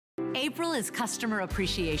April is Customer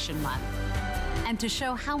Appreciation Month. And to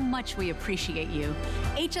show how much we appreciate you,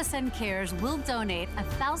 HSN Cares will donate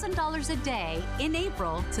 $1,000 a day in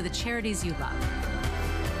April to the charities you love.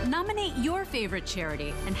 Nominate your favorite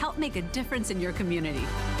charity and help make a difference in your community.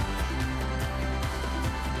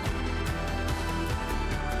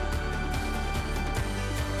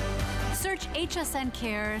 Search HSN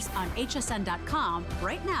Cares on hsn.com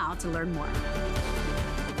right now to learn more.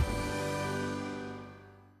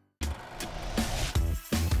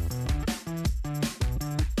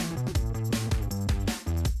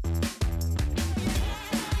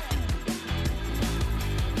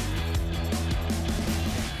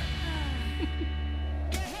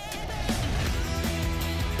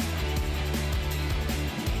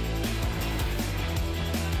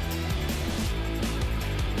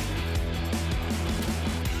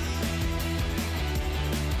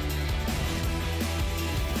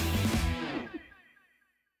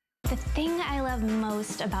 The thing I love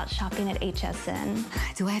most about shopping at HSN.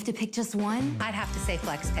 Do I have to pick just one? I'd have to say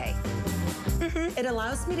FlexPay. It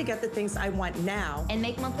allows me to get the things I want now And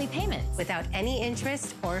make monthly payments. Without any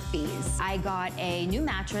interest or fees. I got a new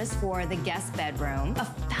mattress for the guest bedroom. A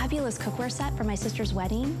fabulous cookware set for my sister's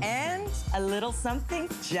wedding. and a little something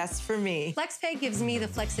just for me. FlexPay gives me the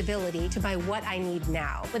flexibility to buy what I need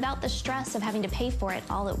now. Without the stress of having to pay for it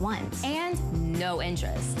all at once. And no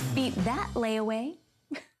interest. Beat that layaway.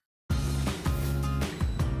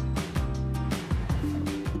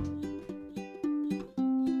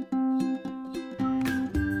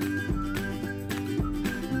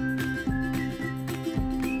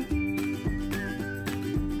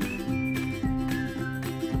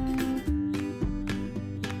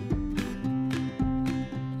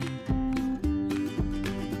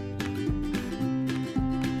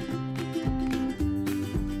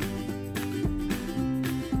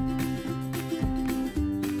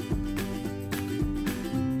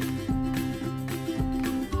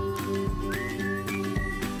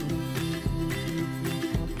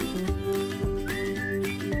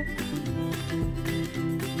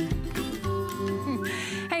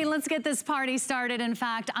 Let's get this party started. In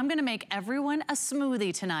fact, I'm gonna make everyone a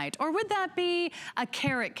smoothie tonight. Or would that be a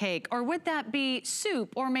carrot cake? Or would that be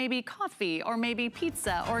soup? Or maybe coffee? Or maybe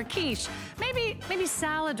pizza? Or quiche? Maybe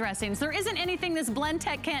salad dressings. There isn't anything this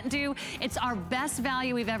blendtec can't do. It's our best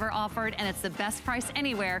value we've ever offered, and it's the best price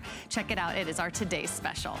anywhere. Check it out, it is our today's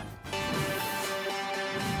special.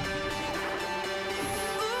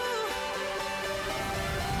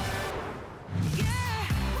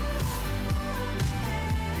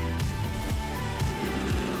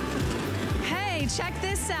 Check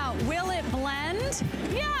this out. Will it blend?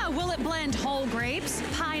 Yeah, will it blend whole grapes,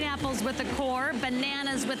 pineapples with the core,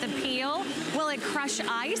 bananas with the peel? Will it crush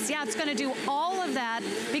ice? Yeah, it's gonna do all of that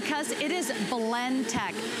because it is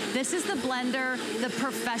blendtec. This is the blender the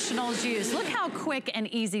professionals use. Look how quick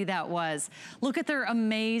and easy that was. Look at their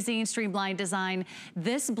amazing streamlined design.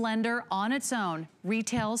 This blender on its own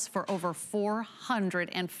retails for over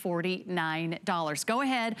 $449. Go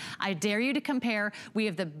ahead, I dare you to compare. We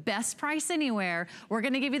have the best price anywhere. We're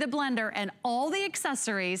gonna give you the blender and all the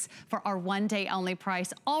accessories for our one-day only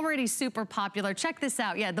price. Already super popular. Check this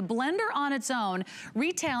out. Yeah, the blender on its own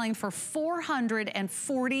retailing for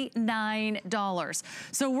 $449.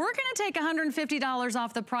 So we're gonna take $150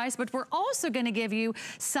 off the price, but we're also gonna give you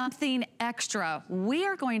something extra. We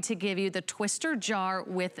are going to give you the twister jar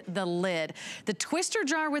with the lid. The twister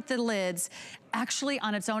jar with the lids actually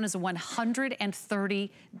on its own is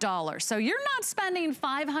 $130. So you're not spending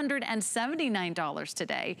 $579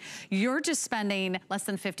 today. You're just spending less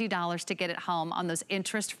than $50 to get it home on those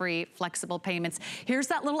interest-free flexible payments. Here's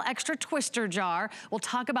that little extra twister jar. We'll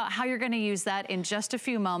talk about how you're gonna use that in just a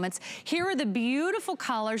few moments. Here are the beautiful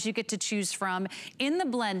colors you get to choose from in the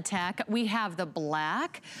blendtec. We have the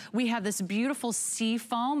black. We have this beautiful sea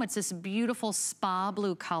foam. It's this beautiful spa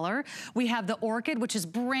blue color. We have the orchid, which is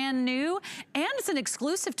brand new, and it's an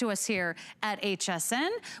exclusive to us here at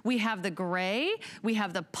HSN. We have the gray, we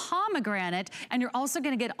have the pomegranate, and you're also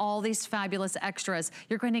gonna get all these fabulous extras.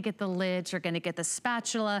 You're gonna get the lids, you're gonna get the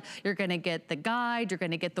spatula, you're gonna get the guide, you're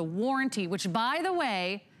gonna get the warranty, which by the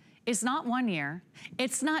way, is not 1 year,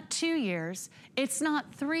 it's not 2 years, it's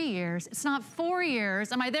not 3 years, it's not 4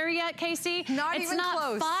 years. Am I there yet, Casey? Not it's even not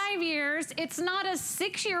close. 5 years, it's not a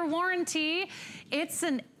 6-year warranty, it's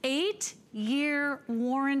an 8-year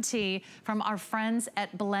warranty from our friends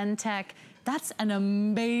at blendtec. That's an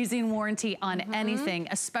amazing warranty on anything,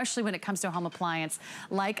 especially when it comes to a home appliance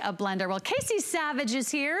like a blender. Well, Casey Savage is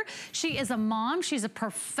here. She is a mom. She's a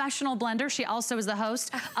professional blender. She also is the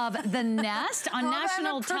host of The Nest on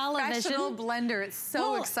national television. Professional blender. It's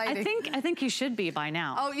so exciting. I think you should be by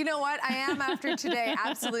now. Oh, you know what? I am after today.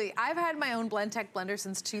 Absolutely. I've had my own blendtec blender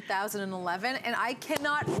since 2011, and I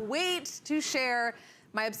cannot wait to share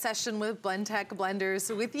my obsession with blendtec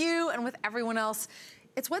blenders with you and with everyone else.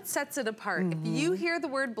 It's what sets it apart. If you hear the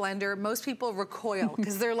word blender, most people recoil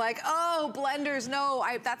because they're like, oh, blenders, no,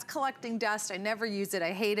 that's collecting dust. I never use it.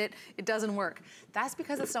 I hate it. It doesn't work. That's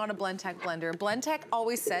because it's not a blendtec blender. Blendtec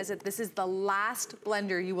always says that this is the last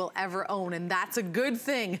blender you will ever own, and that's a good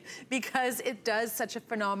thing because it does such a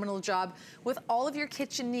phenomenal job with all of your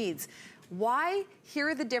kitchen needs. Why? Here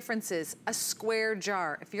are the differences. A square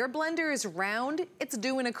jar. If your blender is round, it's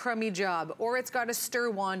doing a crummy job, or it's got a stir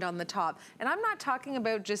wand on the top. And I'm not talking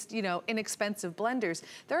about just, you know, inexpensive blenders.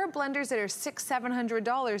 There are blenders that are $600,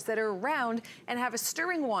 $700 that are round and have a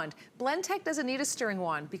stirring wand. Blendtec doesn't need a stirring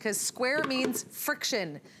wand because square means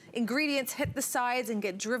friction. Ingredients hit the sides and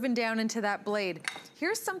get driven down into that blade.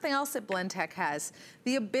 Here's something else that Blendtec has.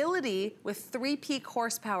 The ability with 3 peak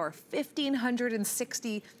horsepower,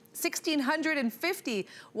 1,650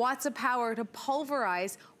 watts of power to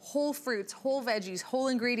pulverize whole fruits, whole veggies, whole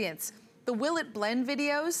ingredients. The Will It Blend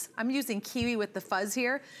videos, I'm using Kiwi with the fuzz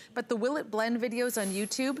here, but the Will It Blend videos on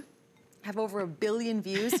YouTube have over 1 billion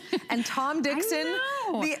views. And Tom Dixon,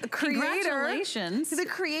 the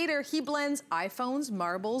creator, he blends iPhones,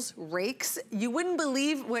 marbles, rakes. You wouldn't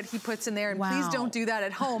believe what he puts in there, and please don't do that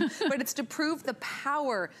at home. But it's to prove the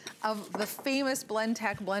power of the famous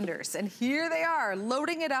Blendtec blenders. And here they are,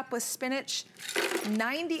 loading it up with spinach,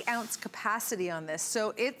 90-ounce capacity on this.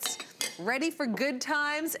 So it's ready for good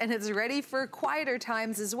times, and it's ready for quieter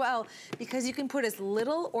times as well, because you can put as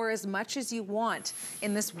little or as much as you want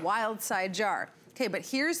in this wild side jar. Okay, but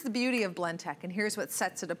here's the beauty of Blendtec, and here's what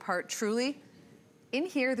sets it apart truly. In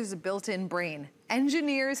here, there's a built-in brain.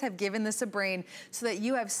 Engineers have given this a brain so that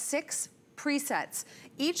you have 6 presets.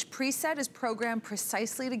 Each preset is programmed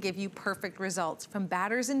precisely to give you perfect results, from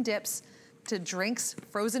batters and dips to drinks,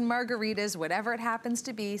 frozen margaritas, whatever it happens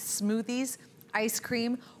to be, smoothies, ice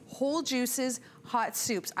cream, whole juices, hot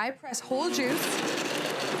soups. I press whole juice,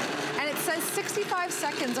 and it says 65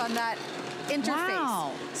 seconds on that interface.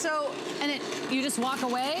 Wow. So, and you just walk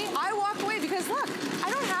away? I walk away because look,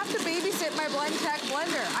 I don't have to babysit my Blendtec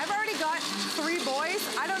blender. I've already got 3 boys.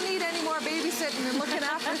 I don't need any more babysitting and looking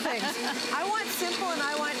after things. I want simple and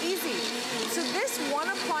I want easy. So this one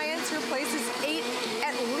appliance replaces 8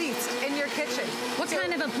 at least in your kitchen. What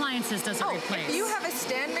kind of appliances does it replace? If you have a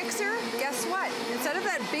stand mixer, guess what? Instead of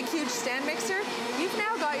that big, huge stand mixer, you've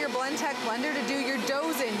now got your Blendtec blender to do your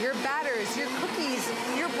doughs in, your batters, your cookies,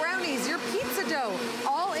 your brownies, your pizza dough,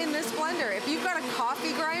 all in this blender. If you've got a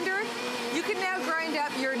coffee grinder, you can now grind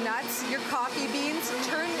up your nuts, your coffee beans,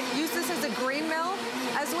 use this as a grain mill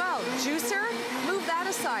as well. Juicer, move that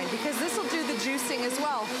aside because this will do the juicing as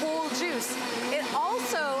well, whole juice. It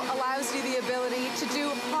also allows you the ability to do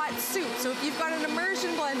hot soup. So if you've got an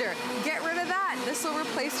immersion blender, get rid of that. This will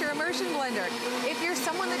replace your immersion blender. If you're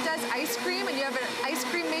someone that does ice cream and you have an ice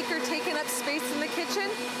cream maker taking up space in the kitchen,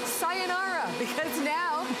 sayonara, because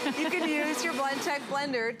now you can use your Blendtec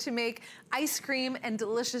blender to make ice cream and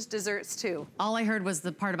delicious desserts too. All I heard was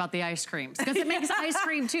the part about the ice creams, because it makes ice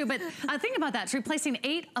cream too. But think about that, it's replacing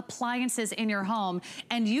 8 appliances in your home,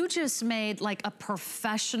 and you just made like a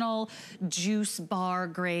professional juice bar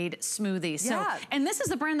grade smoothie. So, and this is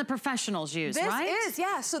the brand the professionals use, right? This is,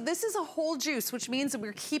 yeah. So this is a whole juice, which means that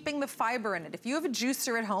we're keeping the fiber in it. If you have a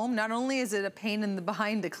juicer at home, not only is it a pain in the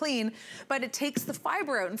behind to clean, but it takes the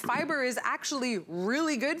fiber out, and fiber is actually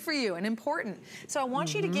really good for you and important. So I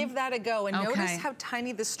want you to give that a go and notice how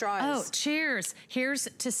tiny the straw is. Oh, cheers. Here's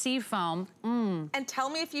to Seafoam. And tell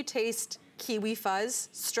me if you taste kiwi fuzz,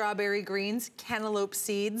 strawberry greens, cantaloupe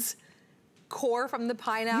seeds, core from the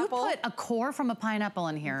pineapple. You put a core from a pineapple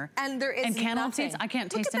in here. And there is cantaloupe seeds, I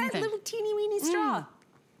can't taste anything. Look at that little teeny weeny straw.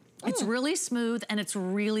 It's really smooth and it's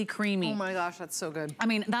really creamy. Oh my gosh, that's so good. I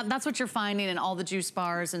mean, that's what you're finding in all the juice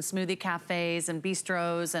bars and smoothie cafes and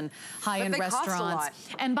bistros and high-end restaurants. Cost a lot.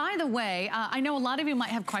 And by the way, I know a lot of you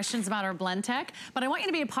might have questions about our Blendtec, but I want you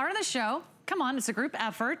to be a part of the show. Come on, it's a group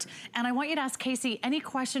effort. And I want you to ask Casey any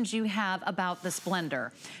questions you have about this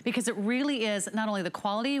blender, because it really is not only the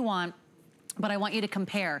quality you want, but I want you to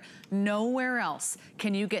compare. Nowhere else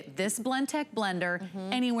can you get this Blendtec blender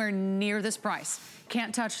anywhere near this price.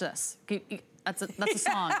 Can't touch this. That's a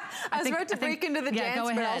song. I was about to break into the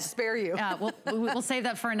dance, but I'll spare you. We'll save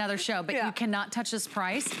that for another show, but you cannot touch this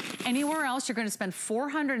price. Anywhere else, you're gonna spend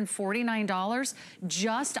 $449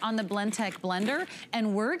 just on the blendtec blender,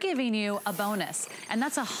 and we're giving you a bonus, and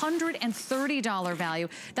that's a $130 value.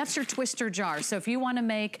 That's your twister jar. So if you wanna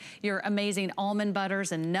make your amazing almond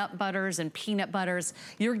butters and nut butters and peanut butters,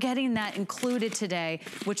 you're getting that included today,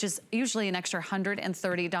 which is usually an extra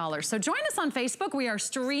 $130. So join us on Facebook. We are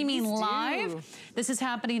streaming live. This is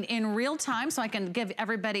happening in real time, so I can give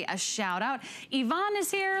everybody a shout out. Yvonne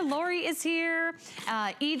is here, Lori is here,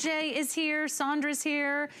 EJ is here, Sandra's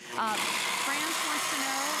here. France wants to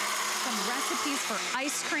know some recipes for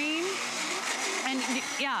ice cream. And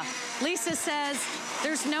yeah, Lisa says,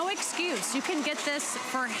 there's no excuse. You can get this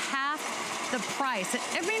for half the price.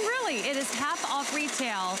 I mean, really, it is half off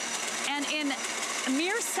retail. And in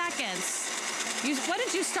mere seconds, what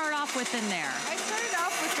did you start off with in there? I started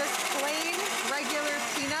off with just plain, regular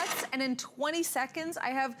peanuts, and in 20 seconds, I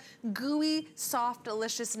have gooey, soft,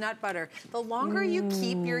 delicious nut butter. The longer you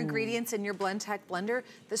keep your ingredients in your blendtec blender,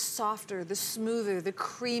 the softer, the smoother, the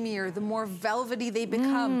creamier, the more velvety they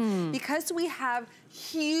become. Because we have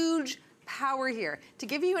huge power here. To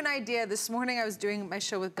give you an idea, this morning I was doing my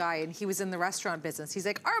show with Guy, and he was in the restaurant business. He's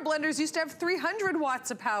like, our blenders used to have 300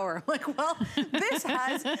 watts of power. I'm like, well, this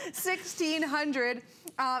has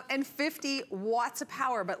 1,650 watts of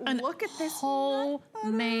power, but look at this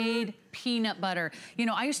homemade peanut butter. You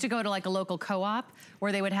know, I used to go to like a local co-op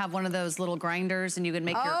where they would have one of those little grinders and you could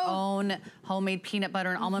make your own homemade peanut butter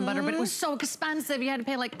and almond butter, but it was so expensive. You had to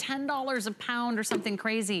pay like $10 a pound or something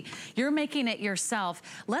crazy. You're making it yourself.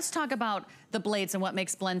 Let's talk about the blades and what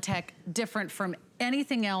makes blendtec different from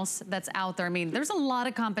anything else that's out there. I mean, there's a lot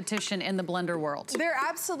of competition in the blender world. There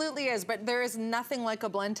absolutely is, but there is nothing like a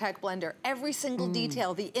blendtec blender. Every single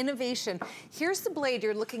detail, the innovation. Here's the blade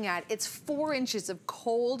you're looking at. It's 4 inches of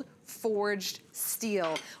cold forged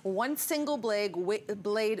steel. One single blade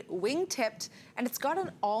wing-tipped, and it's got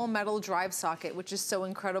an all-metal drive socket, which is so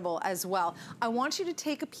incredible as well. I want you to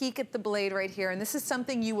take a peek at the blade right here, and this is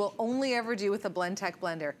something you will only ever do with a blendtec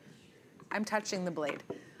blender. I'm touching the blade.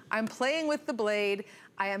 I'm playing with the blade.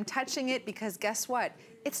 I am touching it because guess what?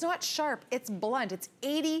 It's not sharp, it's blunt. It's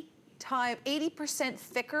 80%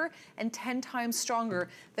 thicker and 10 times stronger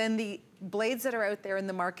than the blades that are out there in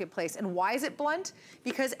the marketplace. And why is it blunt?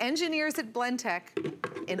 Because engineers at blendtec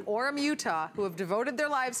in Orem, Utah, who have devoted their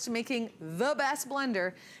lives to making the best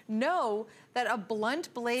blender, know that a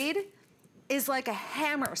blunt blade is like a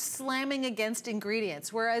hammer slamming against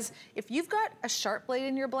ingredients. Whereas if you've got a sharp blade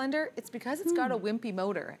in your blender, it's because it's got a wimpy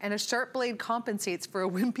motor, and a sharp blade compensates for a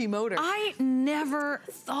wimpy motor. I never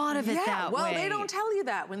thought of it that way. Well, they don't tell you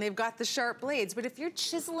that when they've got the sharp blades, but if you're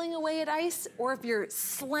chiseling away at ice, or if you're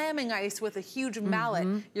slamming ice with a huge mallet,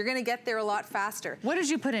 you're gonna get there a lot faster. What did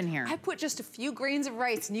you put in here? I put just a few grains of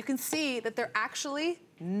rice, and you can see that they're actually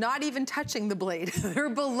not even touching the blade. They're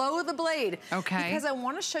below the blade. Okay. Because I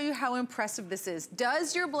want to show you how impressive this is.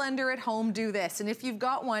 Does your blender at home do this? And if you've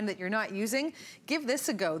got one that you're not using, give this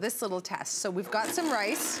a go, this little test. So we've got some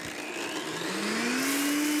rice. It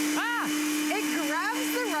grabs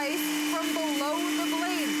the rice from below the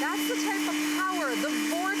blade. That's the type of power, the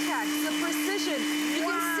vortex, the precision. You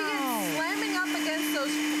can see it slamming up against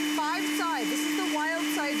those 5 sides. This is the wild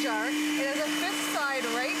side jar. It has a 5th side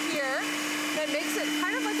right here. That makes it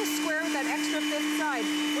kind of like a square with that extra 5th side,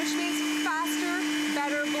 which means faster,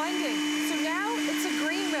 better blending. So now it's a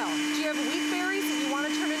grain mill. Do you have wheat berries that you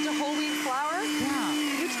want to turn into whole wheat flour?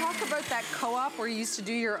 Yeah. You talk about that co-op where you used to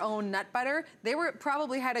do your own nut butter. They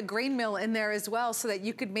probably had a grain mill in there as well, so that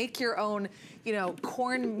you could make your own, you know,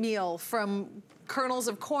 corn meal from kernels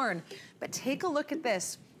of corn. But take a look at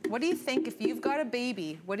this. What do you think, if you've got a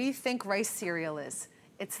baby, what do you think rice cereal is?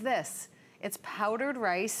 It's this. It's powdered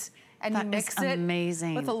rice. And you mix it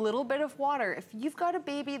with a little bit of water. If you've got a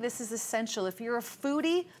baby, this is essential. If you're a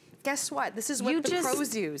foodie, guess what? This is what the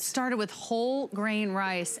pros use. Started with whole grain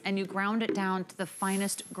rice and you ground it down to the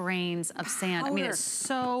finest grains of sand. I mean, it's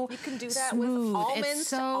so You can do that smooth. with almonds,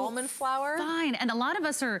 so almond flour. Fine. And a lot of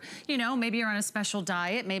us are, you know, maybe you're on a special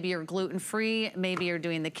diet, maybe you're gluten-free, maybe you're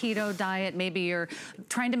doing the keto diet, maybe you're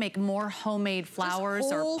trying to make more homemade flours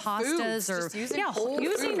or pastas or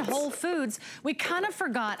using whole foods. We kind of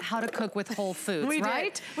forgot how to cook with whole foods,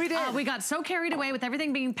 right? We did. We got so carried away with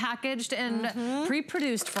everything being packaged and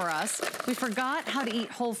pre-produced for us. We forgot how to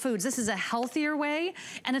eat whole foods. This is a healthier way,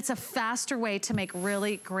 and it's a faster way to make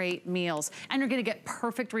really great meals. And you're gonna get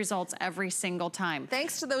perfect results every single time.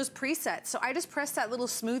 Thanks to those presets. So I just press that little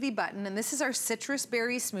smoothie button, and this is our citrus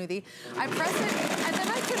berry smoothie. I press it, and then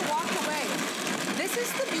I can walk away. This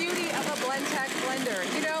is the beauty of a blendtec blender.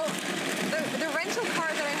 You know, The rental car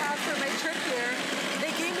that I have for my trip here,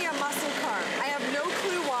 they gave me a muscle car. I have no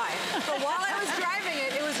clue why. But while I was driving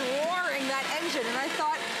it, it was roaring, that engine. And I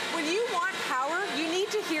thought, when you want power, you need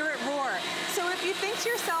to hear it roar. So if you think to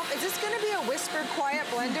yourself, is this gonna be a whispered quiet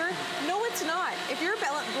blender? No, it's not. If your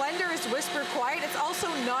blender is whispered quiet, it's also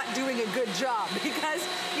not doing a good job because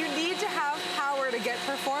you need to have power to get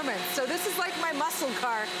performance. So this is like my muscle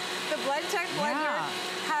car. The blendtec blender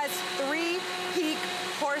has 3 peak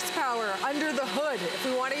horsepower under the hood, if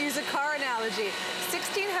we want to use a car analogy.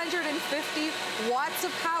 1,650 watts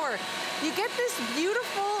of power. You get this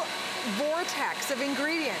beautiful vortex of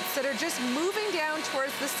ingredients that are just moving down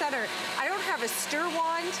towards the center. I don't have a stir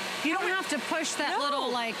wand. You don't have to push that little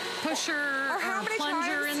like pusher or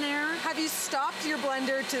plunger in there. Have you stopped your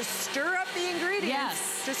blender to stir up the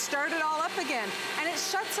ingredients to start it all up again? And it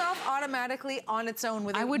shuts off automatically on its own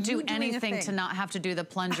without I would do you doing anything to not have to do the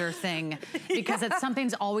plunger thing because it's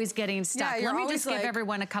something's always getting stuck. Let me just give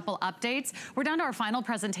everyone a couple updates. We're down to our final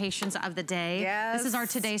presentations of the day. This is our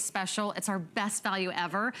today's special. It's our best value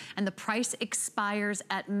ever, and the price expires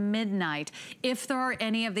at midnight if there are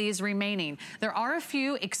any of these remaining. There are a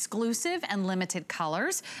few exclusive and limited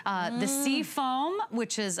colors. The sea foam,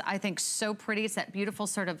 which is, I think, so pretty. It's that beautiful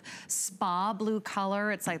sort of spa blue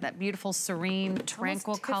color. It's like that beautiful, serene,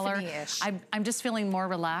 tranquil color. I'm just feeling more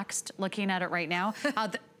relaxed looking at it right now.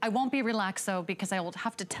 I won't be relaxed though because I will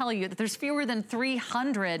have to tell you that there's fewer than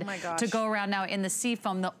 300 to go around now in the sea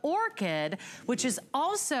foam. The orchid, which is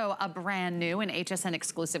also a brand new and HSN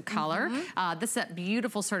exclusive color. This is that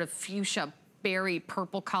beautiful sort of fuchsia berry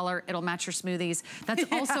purple color. It'll match your smoothies. That's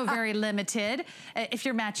also very limited. If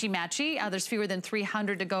you're matchy-matchy, there's fewer than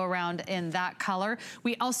 300 to go around in that color.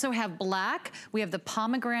 We also have black, we have the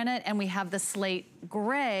pomegranate, and we have the slate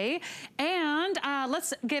gray. And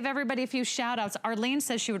let's give everybody a few shout outs. Arlene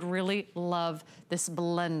says she would really love this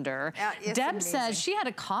blender. Deb says she had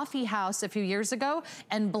a coffee house a few years ago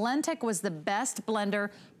and blendtec was the best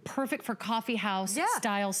blender, perfect for coffee house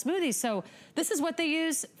style smoothies. So this is what they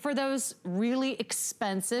use for those really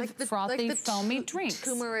expensive, frothy, foamy drinks.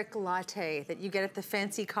 Turmeric latte that you get at the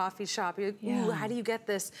fancy coffee shop. You're like, ooh, how do you get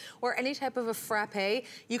this? Or any type of a frappe.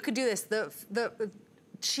 You could do this. The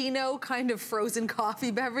Chino kind of frozen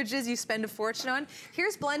coffee beverages you spend a fortune on.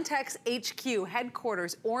 Here's blendtec's HQ,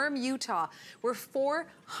 headquarters, Orem, Utah, where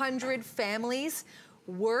 400 families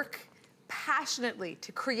work passionately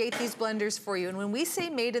to create these blenders for you. And when we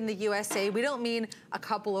say made in the USA, we don't mean a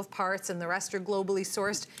couple of parts and the rest are globally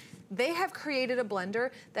sourced. They have created a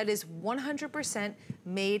blender that is 100%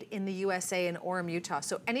 made in the USA in Orem, Utah.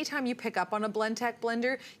 So anytime you pick up on a blendtec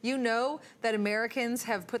blender, you know that Americans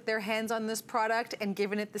have put their hands on this product and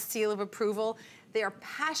given it the seal of approval. They are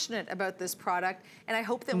passionate about this product, and I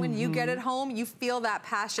hope that when you get it home, you feel that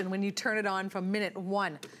passion when you turn it on from minute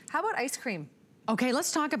 1. How about ice cream? Okay,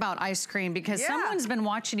 let's talk about ice cream because someone's been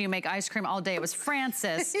watching you make ice cream all day. It was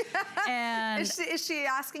Frances. And is she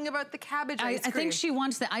asking about the cabbage ice cream? I think she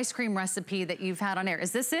wants the ice cream recipe that you've had on air.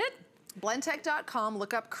 Is this it? blendtec.com,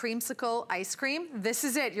 look up creamsicle ice cream. This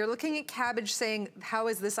is it. You're looking at cabbage saying, how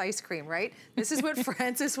is this ice cream, right? This is what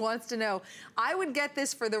Frances wants to know. I would get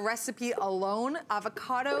this for the recipe alone.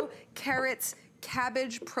 Avocado, carrots,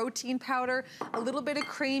 cabbage, protein powder, a little bit of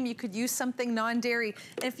cream. You could use something non-dairy.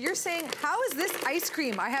 And if you're saying, how is this ice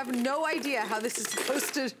cream? I have no idea how this is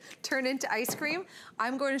supposed to turn into ice cream.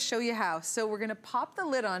 I'm going to show you how. So we're gonna pop the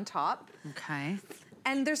lid on top. Okay.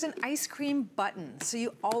 And there's an ice cream button, so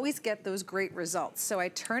you always get those great results. So I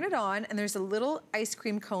turn it on, and there's a little ice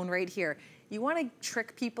cream cone right here. You wanna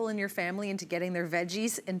trick people in your family into getting their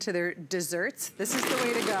veggies into their desserts? This is the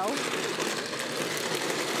way to go.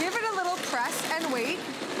 Give it a little press and wait.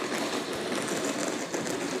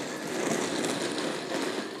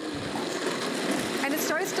 And it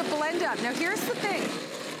starts to blend up. Now here's the thing.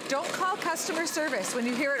 Don't call customer service when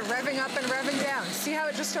you hear it revving up and revving down. See how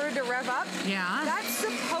it just started to rev up? Yeah. That's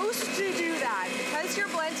supposed to do that. Because your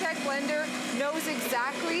blendtec blender knows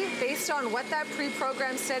exactly, based on what that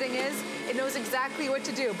pre-programmed setting is, it knows exactly what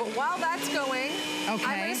to do. But while that's going, I'm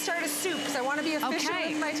gonna start a soup because I want to be efficient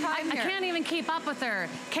with my time here. I can't even keep up with her.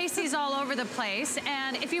 Casey's all over the place.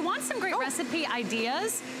 And if you want some great recipe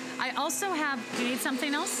ideas, I also have, do you need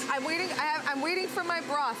something else? I'm waiting for my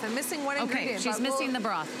broth. I'm missing one ingredient. Okay, she's missing the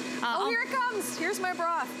broth. Oh, here it comes. Here's my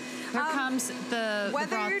broth. Here comes the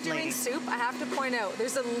Whether broth you're doing lady. soup, I have to point out,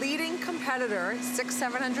 there's a leading competitor,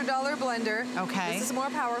 $600-700 blender. Okay. This is more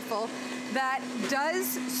powerful, that does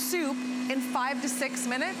soup in 5 to 6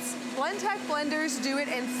 minutes. BlendTec blenders do it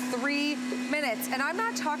in 3 minutes. And I'm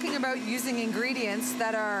not talking about using ingredients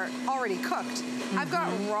that are already cooked. I've got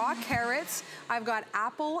raw carrots, I've got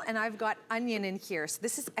apple, and I've got onion in here. So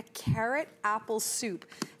this is a carrot apple soup.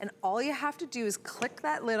 And all you have to do is click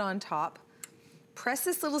that lid on top, press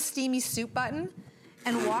this little steamy soup button,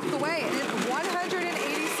 and walk away. And in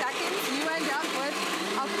 180 seconds, you end up with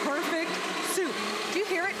a perfect soup. Do you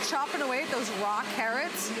hear it chopping away at those raw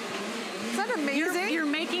carrots? Is that amazing? You're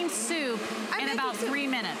making soup in about 3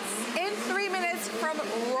 minutes. In 3 minutes from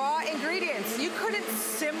raw ingredients. You couldn't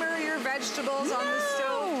simmer your vegetables on the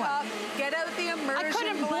stove top. Get out the immersion I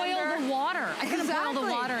couldn't blender. boil the water. I couldn't boil the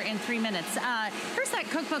Exactly. water in 3 minutes. Here's that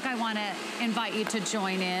cookbook I want to invite you to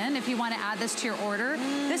join in. If you want to add this to your order,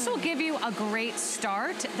 this will give you a great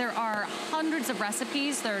start. There are hundreds of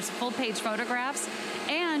recipes. There's full-page photographs,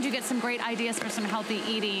 and you get some great ideas for some healthy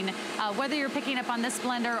eating, whether you're picking up on this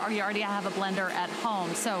blender or you already have a blender at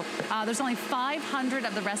home. So there's only 500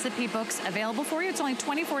 of the recipe books available for you. It's only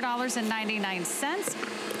 $24.99.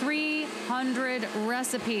 300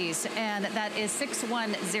 recipes, and that is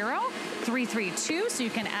 610-332, so you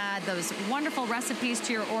can add those wonderful recipes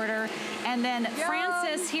to your order. And then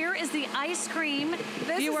Francis, here is the ice cream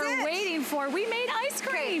you were waiting for. We made ice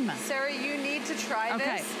cream. Okay, Sarah, you need to try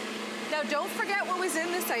this. Now, don't forget what was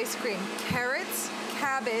in this ice cream. Carrots,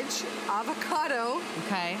 cabbage, avocado.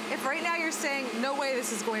 Okay. If right now you're saying, no way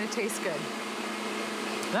this is going to taste good.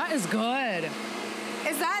 That is good.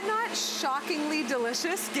 Is that not shockingly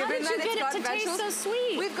delicious, given that it's got vegetables? How did you get it to taste so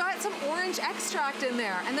sweet? We've got some orange extract in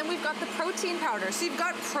there, and then we've got the protein powder. So you've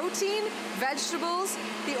got protein, vegetables,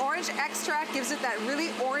 the orange extract gives it that really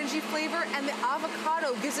orangey flavor, and the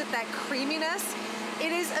avocado gives it that creaminess.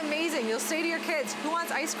 It is amazing. You'll say to your kids, who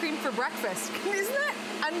wants ice cream for breakfast? Isn't that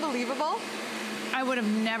unbelievable? I would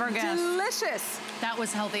have never guessed. Delicious. That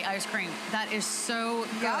was healthy ice cream. That is so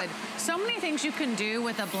good. So many things you can do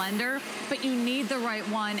with a blender, but you need the right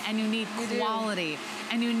one, and you need quality.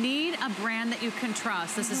 And you need a brand that you can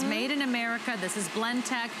trust. This is made in America. This is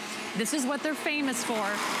BlendTec. This is what they're famous for.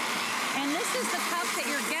 And this is the cup that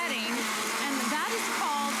you're getting, and that is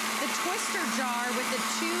called the twister jar with the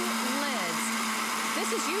 2 lids.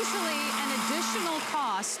 This is usually an additional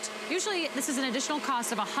cost. Usually this is an additional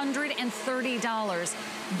cost of $130.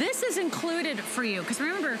 This is included for you, because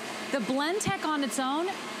remember, the BlendTec on its own,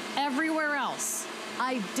 everywhere else.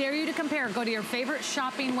 I dare you to compare. Go to your favorite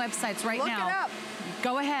shopping websites right now. Look it up.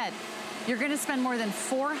 Go ahead. You're gonna spend more than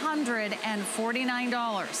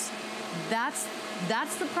 $449. That's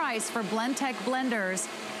the price for BlendTec blenders,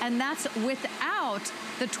 and that's without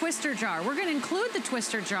the twister jar. We're gonna include the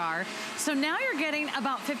twister jar. So now you're getting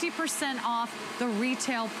about 50% off the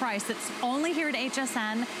retail price. It's only here at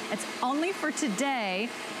HSN. It's only for today.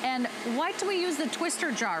 And what do we use the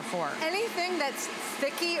twister jar for? Anything that's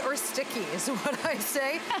thicky or sticky is what I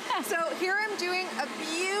say. So here I'm doing a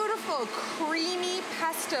beautiful creamy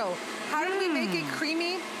pesto. How did we make it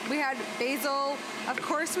creamy? We had basil. Of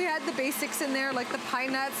course, we had the basics in there, like the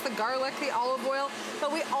pine nuts, the garlic, the olive oil,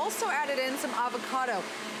 but we also added in some avocado.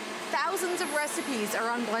 Thousands of recipes are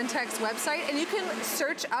on BlendTec's website, and you can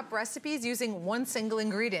search up recipes using one single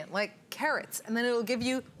ingredient, like carrots, and then it'll give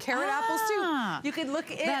you carrot apple soup. You can look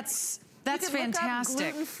in. That's fantastic. Look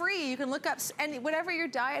up gluten-free. You can look up whatever your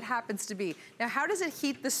diet happens to be. Now, how does it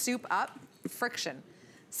heat the soup up? Friction.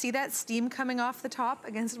 See that steam coming off the top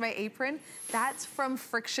against my apron? That's from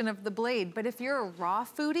friction of the blade. But if you're a raw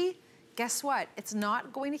foodie, guess what? It's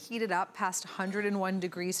not going to heat it up past 101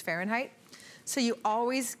 degrees Fahrenheit. So you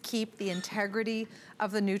always keep the integrity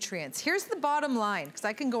of the nutrients. Here's the bottom line, because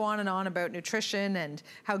I can go on and on about nutrition and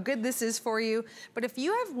how good this is for you. But if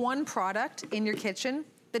you have one product in your kitchen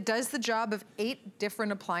that does the job of 8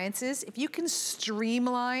 different appliances, if you can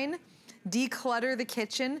streamline, declutter the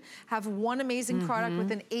kitchen, have one amazing product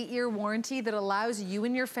with an 8-year warranty that allows you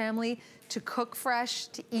and your family to cook fresh,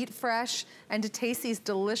 to eat fresh, and to taste these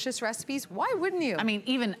delicious recipes, why wouldn't you? I mean,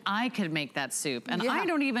 even I could make that soup, and I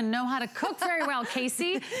don't even know how to cook very well,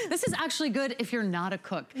 Casey. This is actually good if you're not a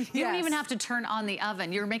cook. You don't even have to turn on the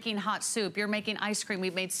oven. You're making hot soup, you're making ice cream,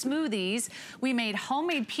 we've made smoothies, we made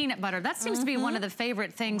homemade peanut butter. That seems to be one of the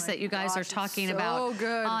favorite things that you guys are talking about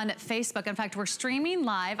on Facebook. In fact, we're streaming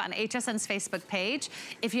live on HSN's Facebook page.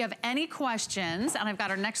 If you have any questions, and I've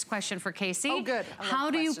got our next question for Casey. Oh, good. How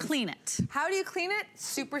do you clean it? How do you clean it?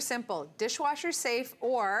 Super simple. Dishwasher safe,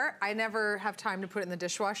 or I never have time to put it in the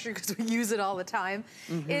dishwasher because we use it all the time,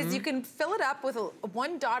 is you can fill it up with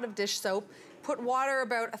 1 dot of dish soap, put water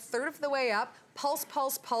about 1/3 of the way up, pulse,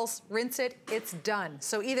 pulse, pulse, rinse it, it's done.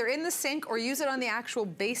 So either in the sink or use it on the actual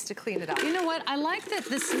base to clean it up. You know what? I like that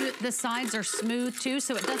the sides are smooth too,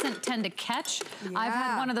 so it doesn't tend to catch. Yeah. I've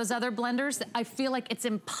had one of those other blenders that I feel like it's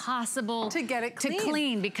impossible to get it clean. To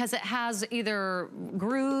clean because it has either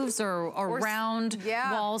grooves or round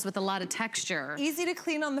walls with a lot of texture. Easy to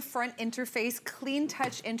clean on the front interface, clean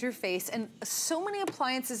touch interface, and so many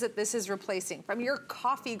appliances that this is replacing, from your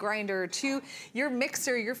coffee grinder to your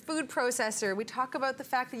mixer, your food processor. We talk about the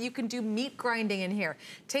fact that you can do meat grinding in here.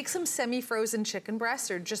 Take some semi-frozen chicken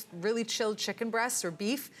breasts or just really chilled chicken breasts or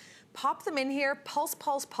beef, pop them in here, pulse,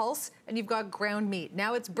 pulse, pulse, and you've got ground meat.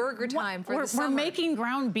 Now it's burger time for the summer. We're making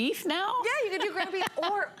ground beef now? Yeah, you can do ground beef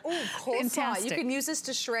or coleslaw. Fantastic. You can use this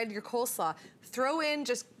to shred your coleslaw. Throw in,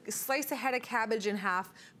 just slice a head of cabbage in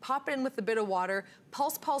half, pop it in with a bit of water,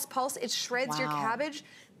 pulse, pulse, pulse, it shreds your cabbage.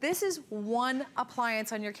 This is one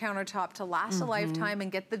appliance on your countertop to last a lifetime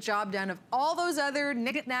and get the job done of all those other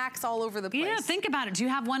knickknacks all over the place. Yeah, think about it. Do you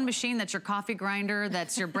have one machine that's your coffee grinder,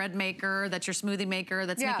 that's your bread maker, that's your smoothie maker,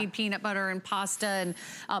 that's making peanut butter and pasta, and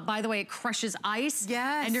by the way, it crushes ice.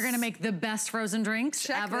 Yes. And you're gonna make the best frozen drinks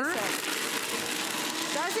ever.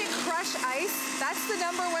 Does it crush ice? That's the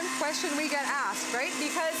 #1 question we get asked, right?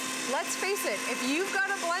 Because let's face it, if you've got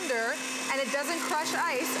a blender and it doesn't crush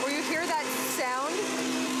ice, or you hear that sound,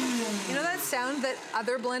 you know that sound that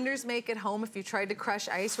other blenders make at home if you tried to crush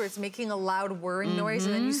ice, where it's making a loud whirring noise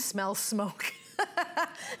and then you smell smoke?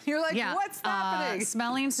 You're like, what's happening?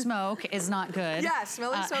 Smelling smoke is not good. Yeah,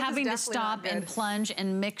 smelling smoke having is to definitely stop not good. and plunge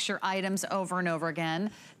and mix your items over and over again,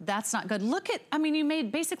 that's not good. Look at, I mean, you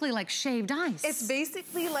made basically like shaved ice. It's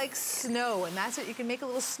basically like snow, and that's what you can make a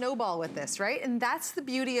little snowball with this, right? And that's the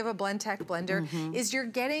beauty of a blendtec blender, is you're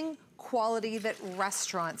getting quality that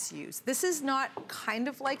restaurants use. This is not kind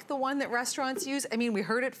of like the one that restaurants use. I mean, we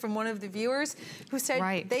heard it from one of the viewers who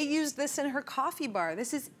said they use this in her coffee bar.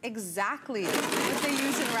 This is exactly what they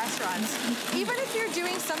use in restaurants. Even if you're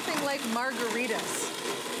doing something like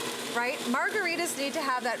margaritas, right? Margaritas need to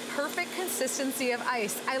have that perfect consistency of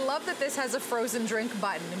ice. I love that this has a frozen drink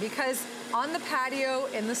button, because on the patio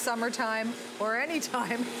in the summertime or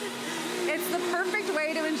anytime, it's the perfect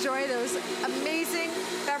way to enjoy those amazing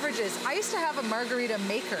beverages. I used to have a margarita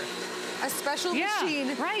maker, a special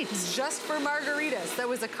machine just for margaritas that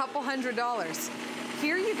was a couple $100.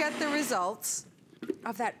 Here you get the results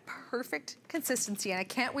of that perfect consistency, and I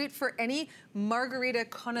can't wait for any margarita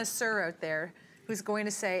connoisseur out there who's going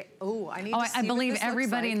to say, oh, I need to see I believe what this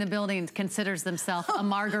everybody looks in like. the building considers themselves a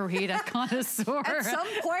margarita connoisseur. At some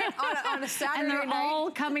point on a Saturday night. And they're night.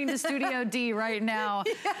 all coming to Studio D right now,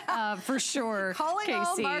 for sure. Calling Casey.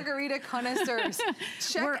 all margarita connoisseurs.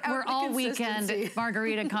 Check out we're all weekend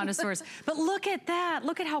margarita connoisseurs. But look at that.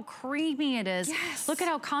 Look at how creamy it is. Yes. Look at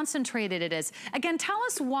how concentrated it is. Again, tell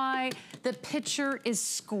us why the pitcher is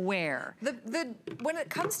square. When it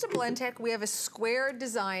comes to blendtec, we have a square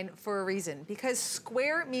design for a reason, because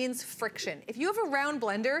square means friction. If you have a round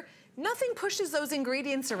blender, nothing pushes those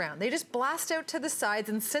ingredients around. They just blast out to the sides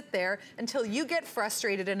and sit there until you get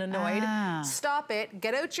frustrated and annoyed. Stop it,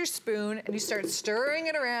 get out your spoon, and you start stirring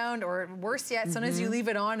it around, or worse yet, sometimes you leave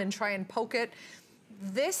it on and try and poke it.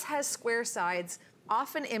 This has square sides,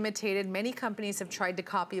 often imitated. Many companies have tried to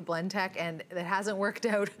copy blendtec, and it hasn't worked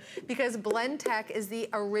out, because blendtec is the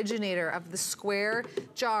originator of the square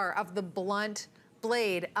jar, of the blunt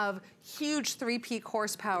blade, of huge 3-peak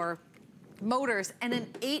horsepower motors, and an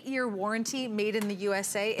 8-year warranty made in the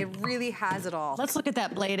USA. It really has it all. Let's look at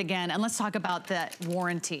that blade again, and let's talk about that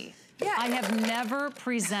warranty. Yeah. I have never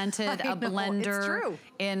presented a blender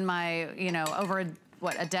in my, over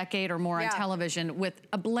a decade or more on television with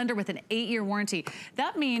a blender with an 8-year warranty.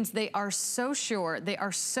 That means they are so sure, they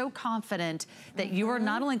are so confident that you are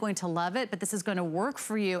not only going to love it, but this is going to work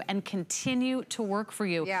for you and continue to work for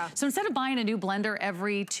you. So instead of buying a new blender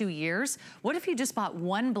every 2 years, what if you just bought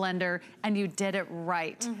one blender and you did it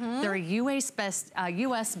right? They're a US-based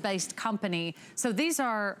company. So these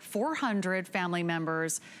are 400 family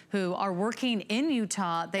members who are working in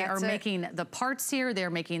Utah. They are making the parts here, they're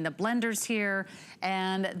making the blenders here,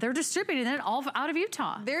 and they're distributing it all out of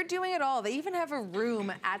Utah. They're doing it all. They even have a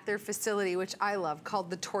room at their facility, which I love, called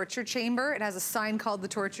the Torture Chamber. It has a sign called the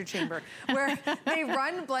Torture Chamber, where they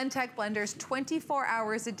run blendtec blenders 24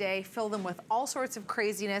 hours a day, fill them with all sorts of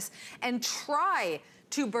craziness, and try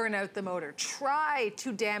to burn out the motor, try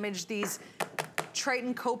to damage these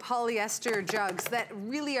Triton copolyester jugs that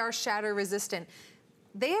really are shatter resistant.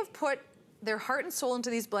 They have put their heart and soul into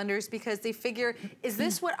these blenders because they figure, is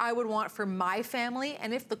this what I would want for my family?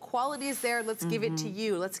 And if the quality is there, let's give it to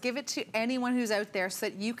you. Let's give it to anyone who's out there so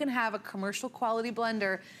that you can have a commercial quality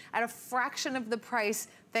blender at a fraction of the price,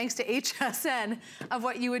 thanks to HSN, of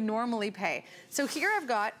what you would normally pay. So here I've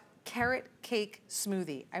got carrot cake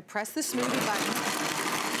smoothie. I press the smoothie button.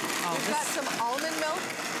 We've got some almond milk.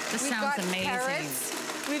 This sounds amazing. Carrots.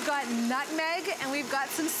 We've got nutmeg, and we've got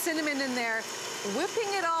some cinnamon in there. Whipping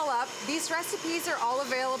it all up. These recipes are all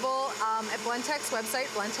available at blendtec's website.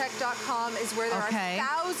 Blendtec.com is where there are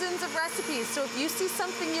thousands of recipes. So if you see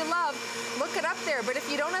something you love, look it up there. But if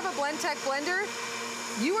you don't have a BlendTec blender,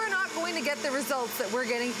 you are not going to get the results that we're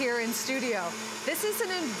getting here in studio. This is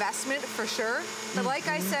an investment for sure. But like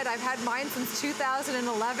I said, I've had mine since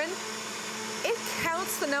 2011. It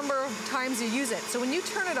counts the number of times you use it. So when you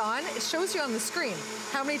turn it on, it shows you on the screen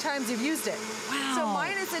how many times you've used it. Wow. So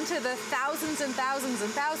mine is into the thousands and thousands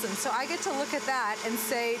and thousands. So I get to look at that and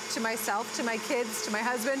say to myself, to my kids, to my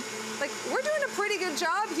husband, like, we're doing a pretty good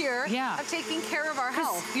job here of taking care of our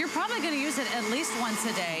health. You're probably gonna use it at least once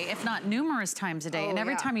a day, if not numerous times a day. And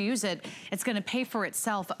every time you use it, it's gonna pay for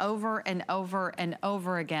itself over and over and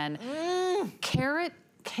over again. Carrot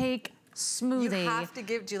cake smoothie. You have to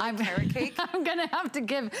give, do you like carrot cake? I'm gonna have to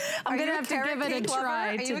give, I'm gonna have to give it a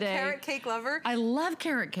try today. Are you a carrot cake lover? I love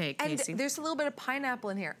carrot cake, Casey. And there's a little bit of pineapple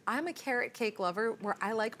in here. I'm a carrot cake lover where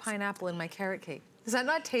I like pineapple in my carrot cake. Does that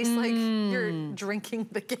not taste like you're drinking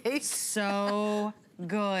the cake? So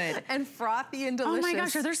good. And frothy and delicious. Oh my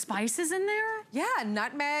gosh, are there spices in there? Yeah,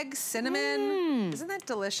 nutmeg, cinnamon. Isn't that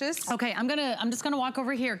delicious? Okay, I'm just gonna walk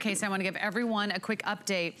over here, Casey. I wanna give everyone a quick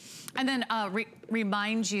update and then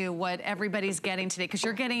remind you what everybody's getting today, because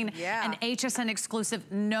you're getting an HSN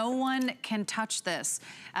exclusive. No one can touch this.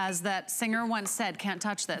 As that singer once said, can't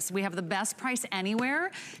touch this. We have the best price anywhere.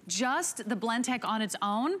 Just the BlendTec on its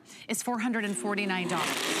own is $449.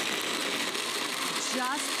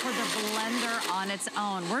 Just for the blender on its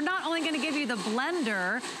own. We're not only gonna give you the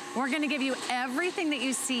blender, we're gonna give you everything that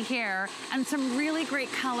you see here and some really great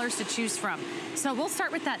colors to choose from. So we'll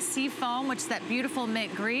start with that sea foam, which is that beautiful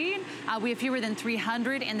mint green. We have fewer than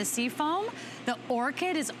 300 in the sea foam. The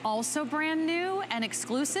orchid is also brand new and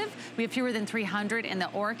exclusive. We have fewer than 300 in the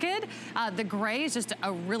orchid. The gray is just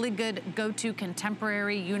a really good go-to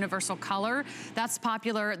contemporary universal color. That's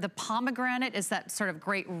popular. The pomegranate is that sort of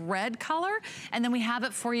great red color. And then we have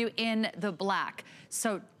it for you in the black.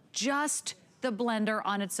 So just the blender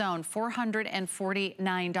on its own,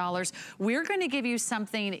 $449. We're gonna give you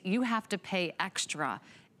something you have to pay extra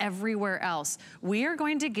everywhere else. We are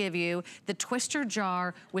going to give you the twister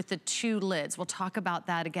jar with the 2 lids. We'll talk about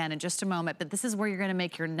that again in just a moment, but this is where you're gonna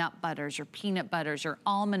make your nut butters, your peanut butters, your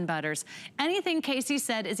almond butters. Anything Casey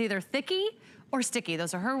said is either thicky or sticky.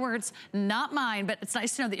 Those are her words, not mine, but it's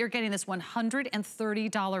nice to know that you're getting this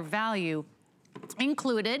 $130 value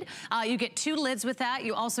included. You get 2 lids with that.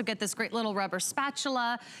 You also get this great little rubber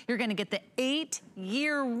spatula. You're gonna get the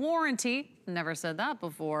 8-year warranty. Never said that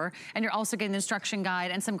before. And you're also getting the instruction guide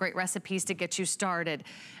and some great recipes to get you started.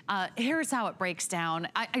 Here's how it breaks down.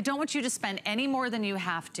 I don't want you to spend any more than you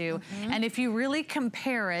have to. And if you really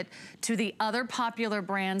compare it to the other popular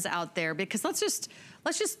brands out there, because let's just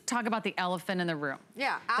talk about the elephant in the room.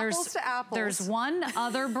 Yeah, apples to apples. There's one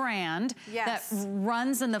other brand that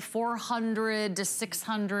runs in the $400 to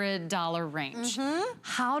 $600 range.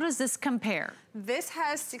 How does this compare? This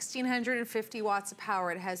has 1,650 watts of power.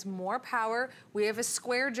 It has more power. We have a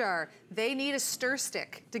square jar. They need a stir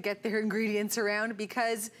stick to get their ingredients around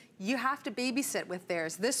because you have to babysit with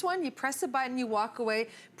theirs. This one, you press a button, you walk away,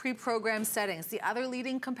 pre-programmed settings. The other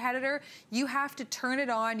leading competitor, you have to turn it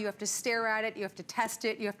on, you have to stare at it, you have to test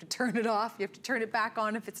it, you have to turn it off, you have to turn it back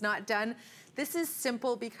on if it's not done. This is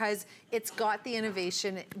simple because it's got the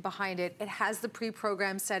innovation behind it. It has the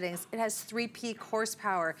pre-programmed settings. It has 3 peak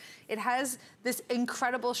horsepower. It has this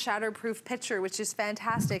incredible shatterproof pitcher, which is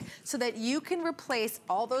fantastic, so that you can replace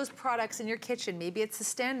all those products in your kitchen. Maybe it's a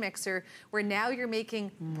stand mixer where now you're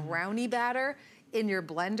making brownie batter in your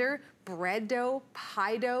blender, bread dough,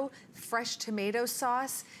 pie dough, fresh tomato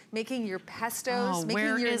sauce, making your pestos,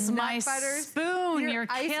 making your nut butters. Spoon? You're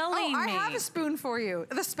killing me. I have a spoon for you.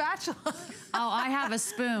 The spatula. Oh, I have a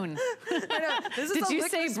spoon. Did you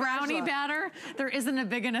say brownie batter? There isn't a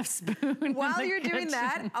big enough spoon. While you're doing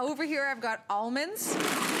that, over here I've got almonds.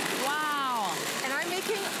 Wow. And I'm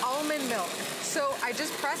making almond milk. So I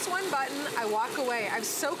just press one button, I walk away. I've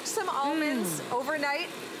soaked some almonds overnight,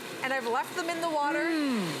 and I've left them in the water.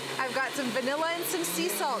 I've got some vanilla and some sea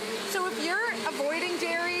salt. So if you're avoiding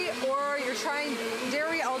dairy or you're trying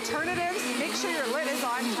dairy alternatives, make sure your lid is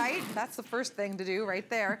on tight. That's the first thing to do right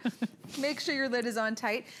there. Make sure your lid is on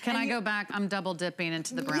tight. Can I go back? I'm double dipping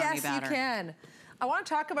into the brownie batter. Yes, you can. I want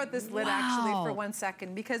to talk about this lid actually for 1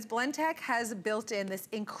 second, because BlendTec has built in this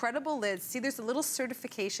incredible lid. See, there's a little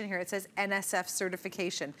certification here. It says NSF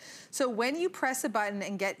certification. So when you press a button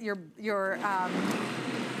and get your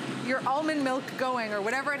almond milk going, or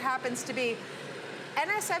whatever it happens to be,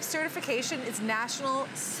 NSF certification is National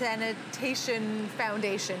Sanitation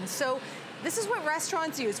Foundation. So this is what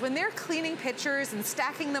restaurants use. When they're cleaning pitchers and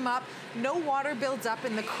stacking them up, no water builds up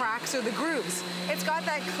in the cracks or the grooves. It's got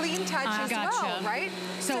that clean touch as well, right?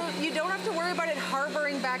 So you don't have to worry about it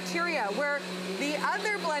harboring bacteria, where the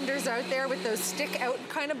other blenders out there with those stick out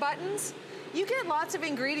kind of buttons, you get lots of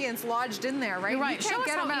ingredients lodged in there, right? You're right. You can't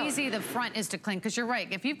Show us how easy the front is to clean, because you're right.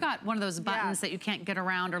 If you've got one of those buttons that you can't get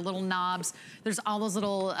around, or little knobs, there's all those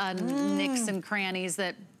little nicks and crannies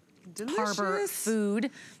that harbor food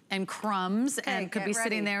and crumbs and could be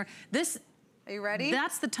sitting there. Are you ready?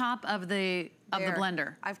 That's the top of the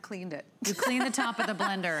blender. I've cleaned it. You clean the top of the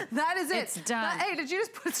blender. That is it. It's done. Hey, did you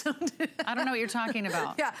just put some? I don't know what you're talking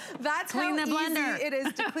about. Yeah, that's clean how the blender. easy it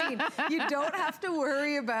is to clean. You don't have to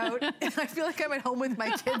worry about, I feel like I'm at home with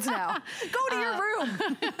my kids now. Go to your room.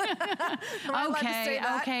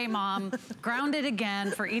 Okay, Mom. Ground it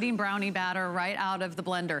again for eating brownie batter right out of the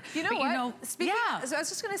blender. You know what? So I was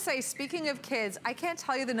just going to say, speaking of kids, I can't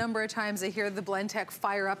tell you the number of times I hear the BlendTec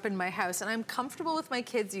fire up in my house, and I'm comfortable with my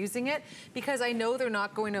kids using it because I know they're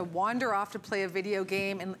not going to wander off to play a video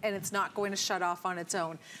game and it's not going to shut off on its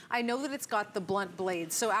own. I know that it's got the blunt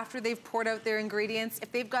blades, so after they've poured out their ingredients,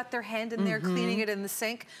 if they've got their hand in there cleaning it in the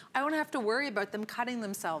sink, I don't have to worry about them cutting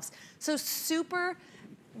themselves. So super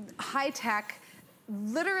high tech,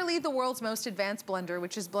 literally the world's most advanced blender,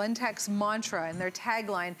 which is BlendTec's mantra and their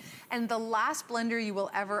tagline, and the last blender you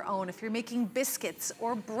will ever own. If you're making biscuits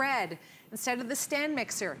or bread, instead of the stand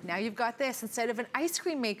mixer, now you've got this. Instead of an ice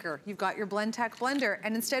cream maker, you've got your BlendTec blender.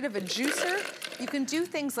 And instead of a juicer, you can do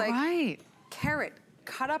things like carrot,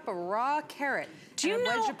 cut up a raw carrot. Do you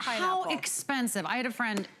know how expensive? I had a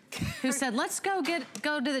friend who said, let's go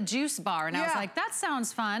to the juice bar. And I was like, that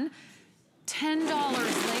sounds fun. $10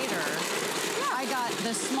 later, I got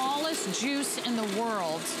the smallest juice in the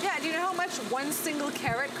world. Yeah, do you know how much one single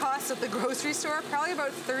carrot costs at the grocery store? Probably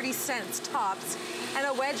about 30 cents tops. And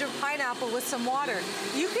a wedge of pineapple with some water.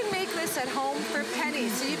 You can make this at home for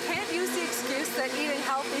pennies, so you can't use the excuse that eating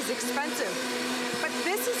healthy is expensive. But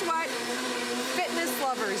this is what fitness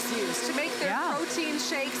lovers use to make their protein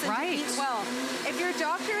shakes and to eat well. If your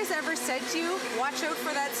doctor has ever said to you, watch out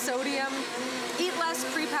for that sodium, eat less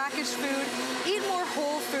prepackaged food, eat more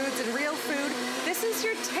whole foods and real food, this is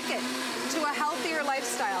your ticket to a healthier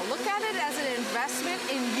lifestyle. Look at it as an investment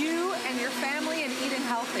in you and your family and eating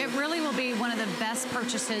healthy. It really will be one of the best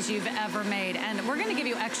purchases you've ever made. And we're gonna give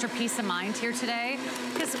you extra peace of mind here today,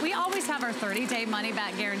 because we always have our 30-day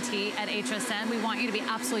money-back guarantee at HSN. We want you to be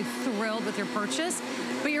absolutely thrilled with your purchase,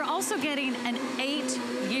 but you're also getting an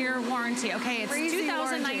 8-year warranty. Okay, it's Crazy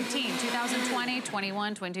 2019, warranty. 2020,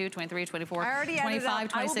 21, 22, 23, 24, I already 25,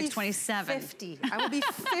 26, 27. 50. I will be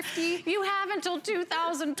 50. You have until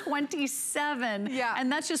 2027. Yeah.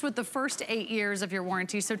 And that's just with the first 8 years of your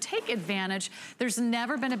warranty. So take advantage. There's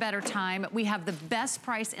never been a better time. We have the best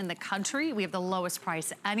price in the country. We have the lowest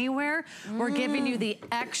price anywhere. We're giving you the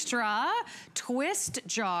extra twist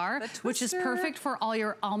jar, which is perfect for all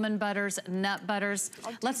your almond butters, nut butters.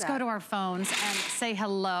 Let's go to our phones and say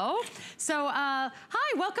hello. So, hi,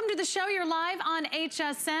 welcome to the show. You're live on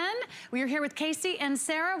HSN. We're here with Casey and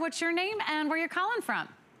Sarah. What's your name and where you're calling from?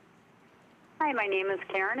 Hi, my name is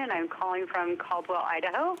Karen, and I'm calling from Caldwell,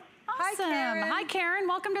 Idaho. Awesome. Hi, Karen. Hi, Karen.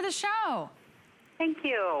 Welcome to the show. Thank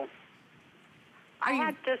you. I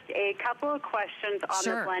had just a couple of questions on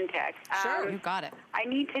the BlendTec. You got it. I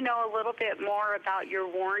need to know a little bit more about your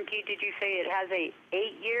warranty. Did you say it has a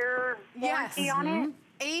 8-year warranty on it?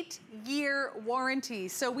 8-year warranty.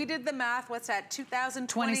 So we did the math. What's that?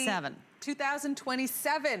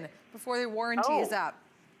 2027 before the warranty is up.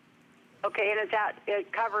 Okay, and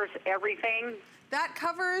it covers everything? That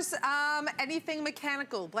covers anything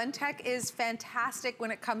mechanical. BlendTec is fantastic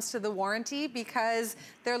when it comes to the warranty because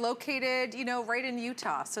they're located, you know, right in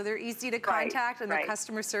Utah. So they're easy to contact and the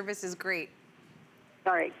customer service is great.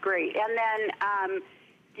 All right, great. And then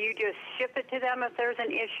do you just ship it to them if there's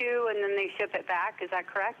an issue and then they ship it back? Is that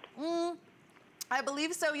correct? I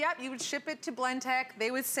believe so, yep. You would ship it to BlendTec.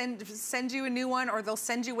 They would send you a new one, or they'll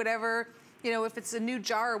send you whatever, you know, if it's a new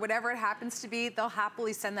jar or whatever it happens to be, they'll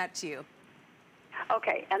happily send that to you.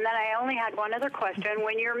 Okay, and then I only had one other question.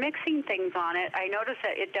 When you're mixing things on it, I noticed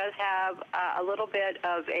that it does have a little bit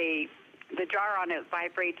of a the jar on it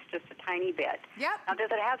vibrates just a tiny bit. Yep. Now, does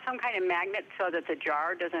it have some kind of magnet so that the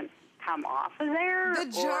jar doesn't come off of there?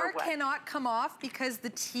 The jar cannot come off because the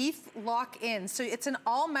teeth lock in. So it's an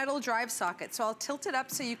all metal drive socket. So I'll tilt it up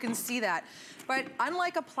so you can see that. But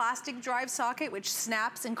unlike a plastic drive socket, which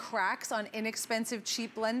snaps and cracks on inexpensive,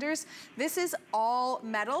 cheap blenders, this is all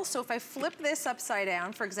metal. So if I flip this upside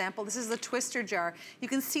down, for example, this is the twister jar, you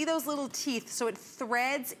can see those little teeth, so it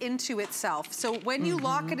threads into itself. So when you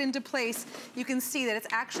lock it into place, you can see that it's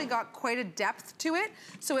actually got quite a depth to it,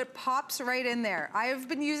 so it pops right in there. I have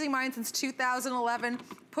been using mine since 2011,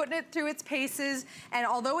 putting it through its paces, and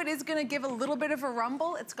although it is gonna give a little bit of a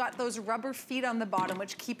rumble, it's got those rubber feet on the bottom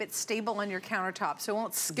which keep it stable on your countertop, so it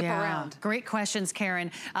won't skip around. Great questions, Karen.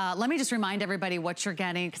 Let me just remind everybody what you're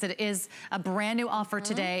getting, because it is a brand new offer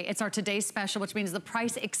today. It's our Today Special, which means the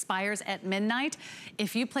price expires at midnight.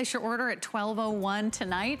 If you place your order at 12:01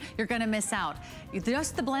 tonight, you're gonna miss out.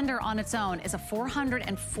 Just the blender on its own is a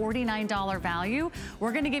 $449 value.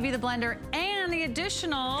 We're gonna give you the blender and the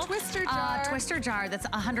additional twister jar that's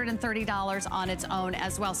 $130 on its own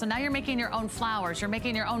as well. So now you're making your own flours, you're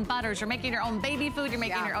making your own butters, you're making your own baby food, you're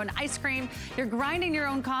making your own ice cream, you're grinding your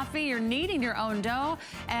own coffee, you're kneading your own dough,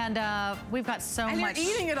 and we've got so much. And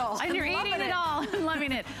you're eating it all. And you're eating it all. I'm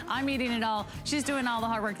loving it. I'm eating it all. She's doing all the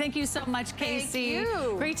hard work. Thank you so much, Casey. Thank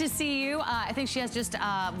you. Great to see you. I think she has just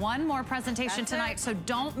one more presentation tonight, so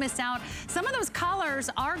don't miss out. Some of those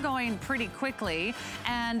colors are going pretty quickly,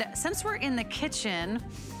 and since we're in the kitchen,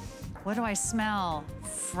 what do I smell?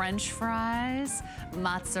 French fries,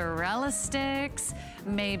 mozzarella sticks,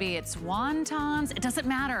 maybe it's wontons. It doesn't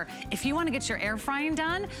matter. If you want to get your air frying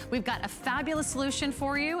done, we've got a fabulous solution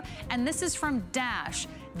for you, and this is from Dash.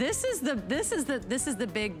 This is the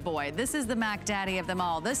big boy. This is the Mac Daddy of them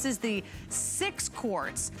all. This is the 6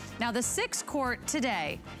 quarts. Now the 6 quart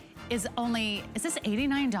today is only, is this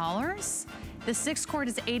 $89? The 6 quart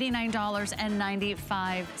is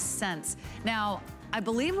 $89.95. Now, I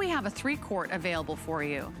believe we have a 3 quart available for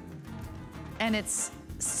you, and it's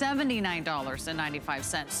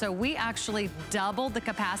 $79.95. So we actually doubled the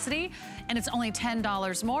capacity, and it's only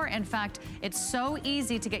 $10 more. In fact, it's so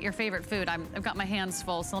easy to get your favorite food. I've got my hands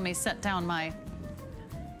full, so let me set down my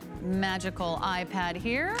magical iPad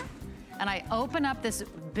here, and I open up this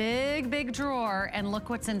big, big drawer, and look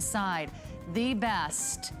what's inside. The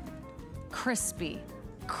best crispy,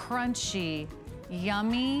 crunchy,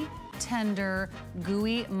 yummy, tender,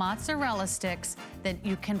 gooey mozzarella sticks that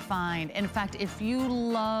you can find. In fact, if you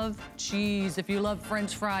love cheese, if you love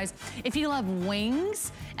French fries, if you love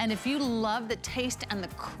wings, and if you love the taste and the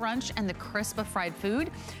crunch and the crisp of fried food,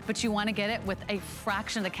 but you want to get it with a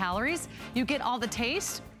fraction of the calories, you get all the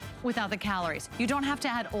taste without the calories. You don't have to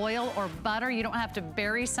add oil or butter. You don't have to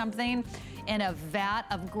bury something in a vat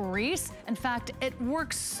of grease. In fact, it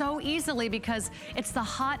works so easily because it's the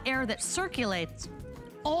hot air that circulates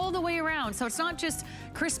all the way around. So it's not just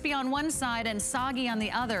crispy on one side and soggy on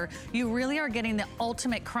the other. You really are getting the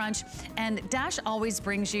ultimate crunch, and Dash always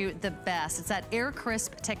brings you the best. It's that air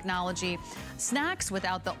crisp technology. Snacks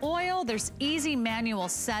without the oil. There's easy manual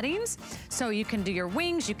settings. So you can do your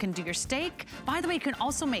wings, you can do your steak. By the way, you can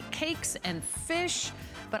also make cakes and fish,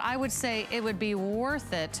 but I would say it would be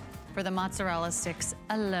worth it for the mozzarella sticks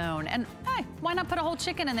alone. And hey, why not put a whole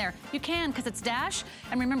chicken in there? You can, because it's Dash.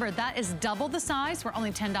 And remember, that is double the size. We're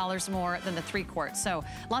only $10 more than the 3 quarts. So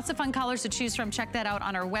lots of fun colors to choose from. Check that out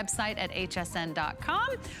on our website at hsn.com.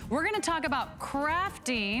 We're gonna talk about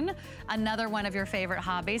crafting, another one of your favorite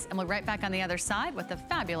hobbies. And we'll be right back on the other side with the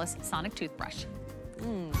fabulous Sonic toothbrush.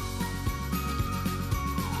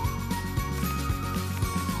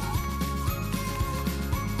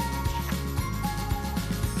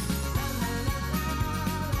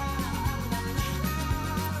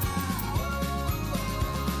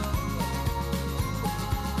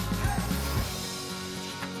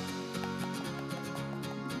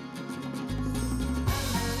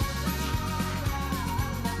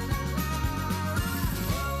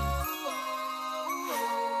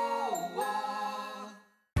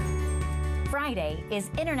 Friday is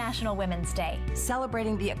International Women's Day,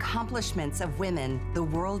 celebrating the accomplishments of women the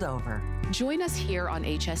world over. Join us here on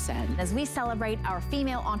HSN as we celebrate our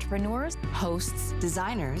female entrepreneurs, hosts,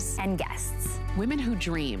 designers, and guests. Women who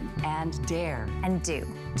dream and dare and do.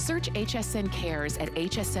 Search HSN Cares at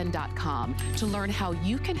hsn.com to learn how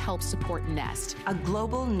you can help support Nest, a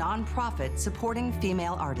global nonprofit supporting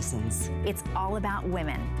female artisans. It's all about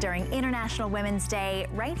women during International Women's Day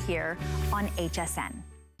right here on HSN.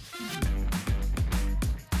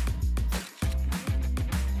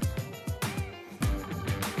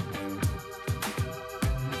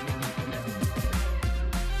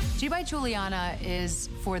 Do you by Juliana is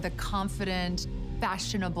for the confident,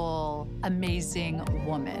 fashionable, amazing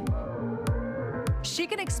woman. She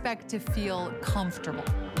can expect to feel comfortable.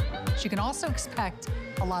 She can also expect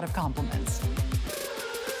a lot of compliments.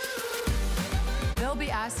 They'll be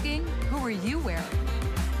asking, who are you wearing?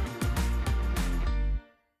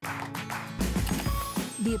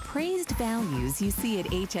 The appraised values you see at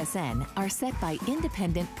HSN are set by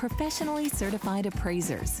independent, professionally certified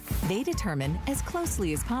appraisers. They determine, as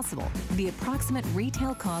closely as possible, the approximate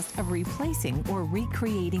retail cost of replacing or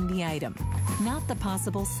recreating the item, not the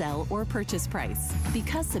possible sell or purchase price.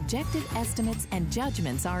 Because subjective estimates and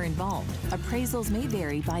judgments are involved, appraisals may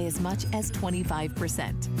vary by as much as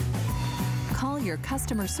 25%. Call your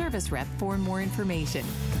customer service rep for more information.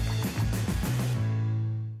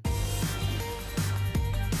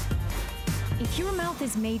 If your mouth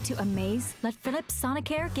is made to amaze, let Philips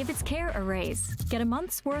Sonicare give its care a raise. Get a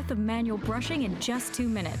month's worth of manual brushing in just 2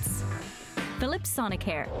 minutes. Philips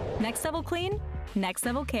Sonicare. Next level clean, next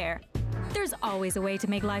level care. There's always a way to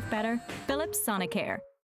make life better. Philips Sonicare.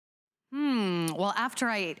 Well, after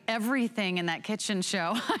I ate everything in that kitchen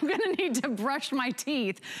show, I'm gonna need to brush my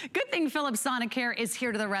teeth. Good thing Philips Sonicare is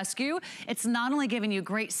here to the rescue. It's not only giving you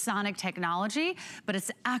great sonic technology, but it's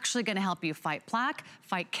actually gonna help you fight plaque,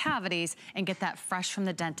 fight cavities, and get that fresh from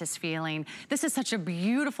the dentist feeling. This is such a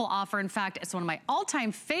beautiful offer. In fact, it's one of my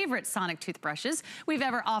all-time favorite sonic toothbrushes we've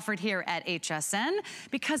ever offered here at HSN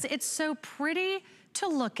because it's so pretty to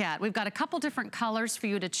look at. We've got a couple different colors for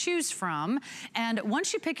you to choose from. And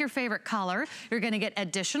once you pick your favorite color, you're gonna get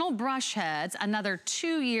additional brush heads, another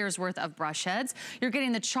 2 years worth of brush heads. You're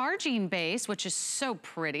getting the charging base, which is so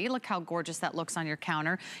pretty. Look how gorgeous that looks on your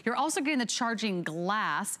counter. You're also getting the charging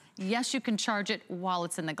glass. Yes, you can charge it while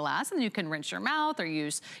it's in the glass, and you can rinse your mouth or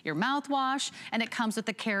use your mouthwash, and it comes with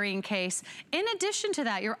the carrying case. In addition to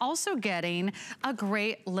that, you're also getting a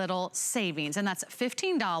great little savings, and that's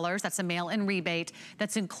 $15. That's a mail-in rebate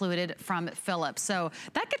that's included from Philips. So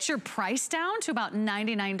that gets your price down to about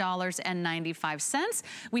 $99.95.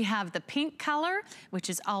 We have the pink color, which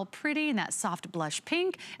is all pretty in that soft blush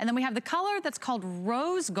pink. And then we have the color that's called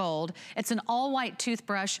rose gold. It's an all-white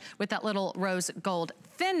toothbrush with that little rose gold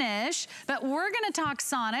finish. But we're gonna talk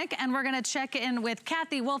Sonic, and we're gonna check in with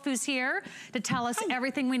Kathy Wolf, who's here to tell us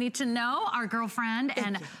everything we need to know, our girlfriend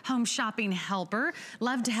and home shopping helper.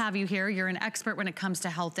 Love to have you here. You're an expert when it comes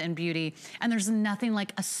to health and beauty, and there's nothing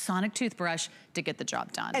like a Sonic toothbrush to get the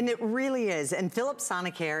job done. And it really is. And Philips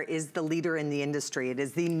Sonicare is the leader in the industry. It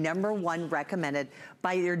is the #1 recommended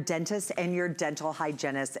by your dentist and your dental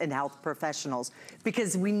hygienists and health professionals,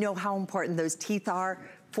 because we know how important those teeth are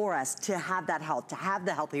for us to have that health, to have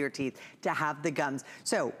the healthier teeth, to have the gums.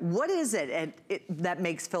 So what is it that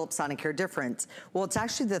makes Philips Sonicare different? Well, it's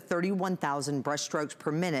actually the 31,000 brush strokes per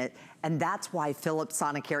minute, and that's why Philips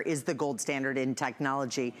Sonicare is the gold standard in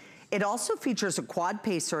technology. It also features a quad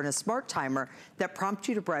pacer and a smart timer that prompts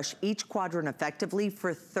you to brush each quadrant effectively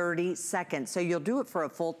for 30 seconds. So you'll do it for a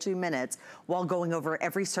full 2 minutes while going over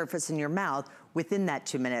every surface in your mouth within that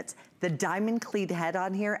 2 minutes. The diamond cleat head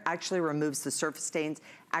on here actually removes the surface stains,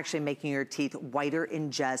 actually making your teeth whiter in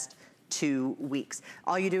just 2 weeks.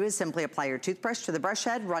 All you do is simply apply your toothbrush to the brush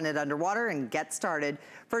head, run it underwater, and get started.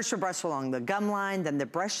 First, you brush along the gum line, then the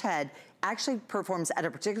brush head actually performs at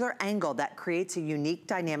a particular angle that creates a unique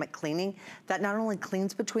dynamic cleaning that not only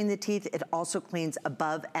cleans between the teeth, it also cleans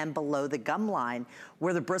above and below the gum line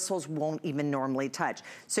where the bristles won't even normally touch.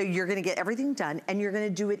 So you're gonna get everything done, and you're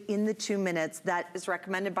gonna do it in the 2 minutes that is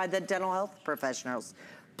recommended by the dental health professionals.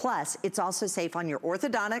 Plus, it's also safe on your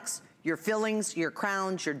orthodontics, your fillings, your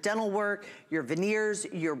crowns, your dental work, your veneers,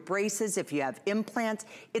 your braces, if you have implants.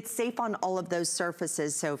 It's safe on all of those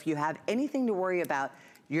surfaces, so if you have anything to worry about,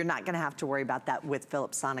 you're not gonna have to worry about that with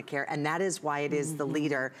Philips Sonicare, and that is why it is the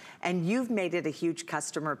leader. And you've made it a huge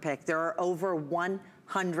customer pick. There are over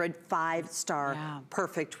 100 5-star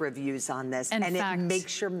perfect reviews on this, and it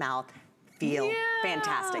makes your mouth feel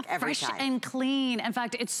fantastic every time. Fresh and clean. In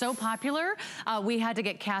fact, it's so popular, we had to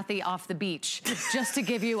get Kathy off the beach just to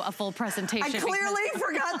give you a full presentation. I clearly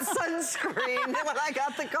forgot sunscreen when I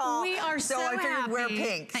got the call. We are so I figured happy wear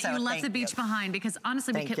pink, that you left the beach behind, because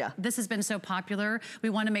honestly, this has been so popular. We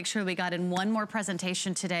want to make sure we got in one more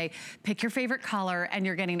presentation today. Pick your favorite color, and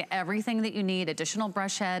you're getting everything that you need. Additional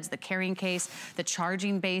brush heads, the carrying case, the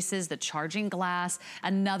charging bases, the charging glass,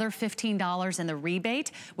 another $15 in the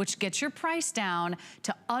rebate, which gets your price down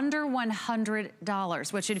to under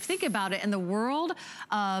 $100, which if you think about it, in the world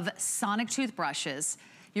of sonic toothbrushes,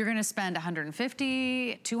 you're gonna spend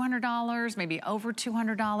 $150, $200, maybe over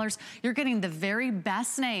 $200. You're getting the very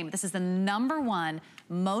best name. This is the #1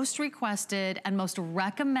 most requested and most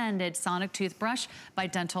recommended sonic toothbrush by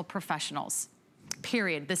dental professionals.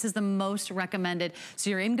 Period. This is the most recommended.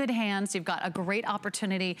 So you're in good hands. You've got a great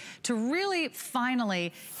opportunity to really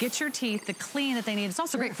finally get your teeth the clean that they need. It's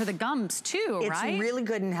also great for the gums too, right? It's really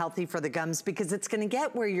good and healthy for the gums because it's gonna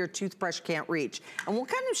get where your toothbrush can't reach. And we'll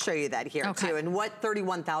kind of show you that here too, and what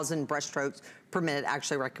 31,000 brush strokes per minute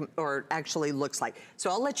actually looks like.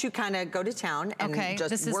 So I'll let you kind of go to town and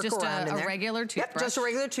just work around in there. A regular toothbrush. Yep, just a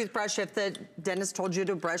regular toothbrush. If the dentist told you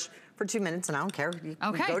to brush for 2 minutes, and I don't care, you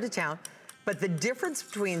go to town. But the difference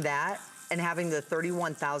between that and having the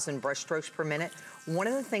 31,000 brush strokes per minute, one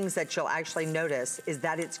of the things that you'll actually notice is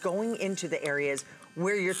that it's going into the areas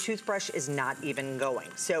where your toothbrush is not even going.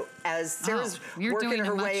 So as Sarah's working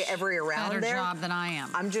her way around there, job than I am.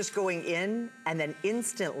 I'm just going in, and then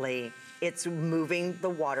instantly it's moving the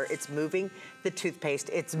water, it's moving the toothpaste,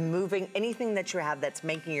 it's moving anything that you have that's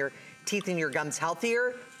making your teeth and your gums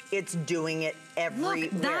healthier. It's doing it everywhere.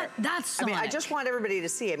 Look, that's sonic. I mean, I just want everybody to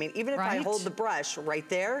see. I mean, even if I hold the brush right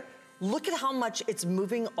there, look at how much it's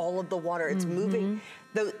moving all of the water. It's moving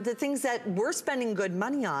the things that we're spending good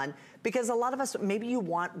money on, because a lot of us, maybe you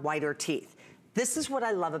want whiter teeth. This is what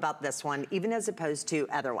I love about this one, even as opposed to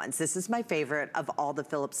other ones. This is my favorite of all the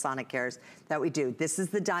Philips Sonicares that we do. This is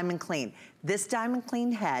the Diamond Clean. This Diamond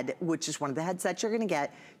Clean head, which is one of the heads that you're gonna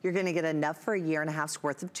get enough for 1.5 years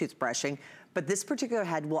worth of toothbrushing. But this particular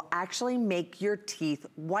head will actually make your teeth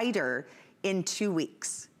whiter in 2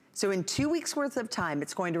 weeks. So in 2 weeks worth of time,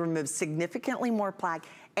 it's going to remove significantly more plaque,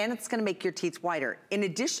 and it's gonna make your teeth whiter. In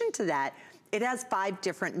addition to that, it has 5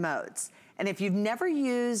 different modes. And if you've never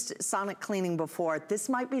used sonic cleaning before, this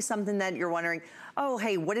might be something that you're wondering, oh,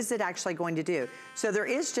 hey, what is it actually going to do? So there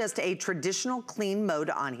is just a traditional clean mode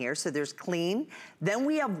on here. So there's clean. Then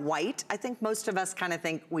we have white. I think most of us kind of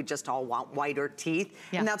think we just all want whiter teeth.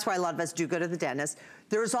 Yeah. And that's why a lot of us do go to the dentist.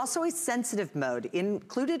 There's also a sensitive mode.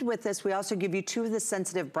 Included with this, we also give you 2 of the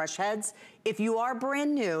sensitive brush heads. If you are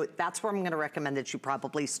brand new, that's where I'm gonna recommend that you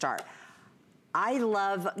probably start. I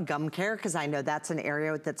love gum care because I know that's an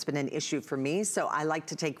area that's been an issue for me. So I like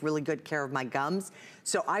to take really good care of my gums.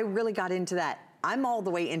 So I really got into that. I'm all the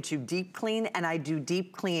way into deep clean, and I do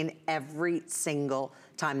deep clean every single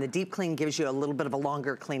time. The deep clean gives you a little bit of a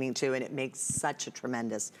longer cleaning too, and it makes such a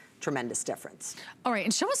tremendous difference. All right,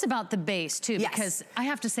 and show us about the base too, because I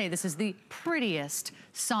have to say this is the prettiest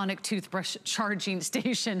sonic toothbrush charging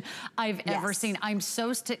station I've ever seen. I'm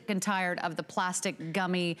so sick and tired of the plastic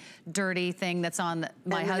gummy dirty thing that's on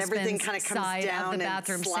my husband's side of the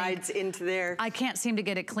bathroom sink. Slides into there. I can't seem to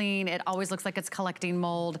get it clean. It always looks like it's collecting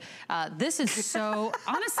mold. This is so,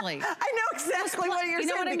 honestly. I know exactly what you're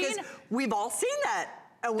saying, because we've all seen that.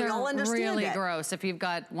 And we all understand really gross if you've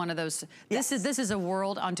got one of those. This is a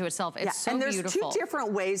world unto itself. It's so beautiful. And there's 2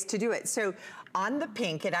 different ways to do it. So on the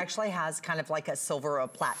pink, it actually has kind of like a silver or a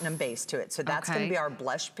platinum base to it. So that's gonna be our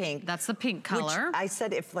blush pink. That's the pink color. Which I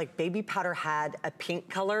said if like baby powder had a pink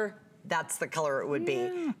color, that's the color it would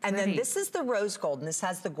be. And then this is the rose gold, and this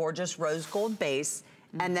has the gorgeous rose gold base.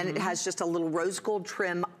 And then it has just a little rose gold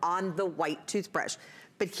trim on the white toothbrush.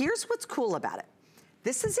 But here's what's cool about it.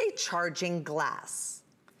 This is a charging glass.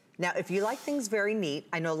 Now, if you like things very neat,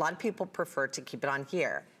 I know a lot of people prefer to keep it on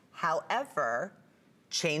here. However,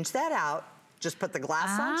 change that out. Just put the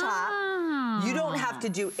glass on top. You don't have to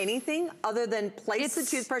do anything other than place the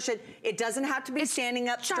toothbrush in. It doesn't have to be standing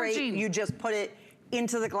up straight. You just put it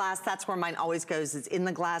into the glass. That's where mine always goes, is in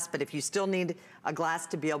the glass. But if you still need a glass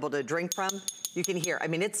to be able to drink from, you can hear. I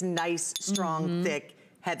mean, it's nice, strong, thick,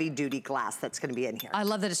 heavy-duty glass that's gonna be in here. I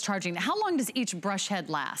love that it's charging. How long does each brush head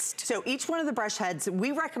last? So each one of the brush heads,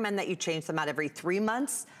 we recommend that you change them out every 3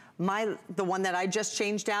 months. The one that I just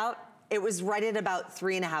changed out, it was right at about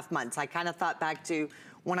 3.5 months. I kind of thought back to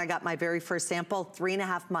when I got my very first sample.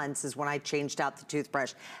 3.5 months is when I changed out the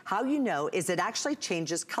toothbrush. How you know is it actually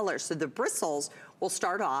changes color. So the bristles will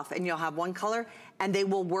start off and you'll have one color, and they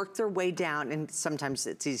will work their way down, and sometimes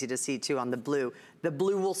it's easy to see too on the blue. The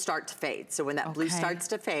blue will start to fade. So when that blue starts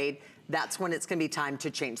to fade, that's when it's gonna be time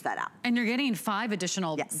to change that out. And you're getting 5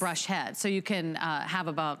 additional brush heads. So you can have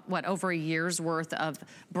about, what, over a year's worth of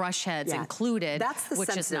brush heads included, that's the which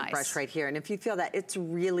is sensitive nice. brush right here. And if you feel that, it's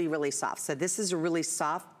really, really soft. So this is a really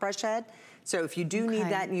soft brush head. So if you do need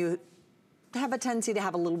that and you have a tendency to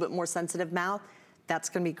have a little bit more sensitive mouth, that's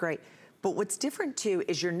gonna be great. But what's different too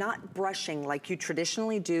is you're not brushing like you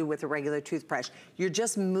traditionally do with a regular toothbrush. You're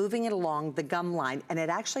just moving it along the gum line, and it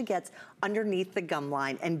actually gets underneath the gum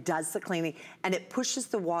line and does the cleaning, and it pushes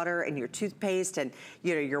the water and your toothpaste and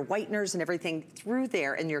your whiteners and everything through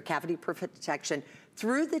there, and your cavity protection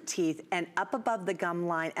through the teeth and up above the gum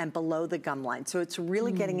line and below the gum line. So it's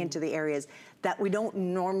really getting into the areas that we don't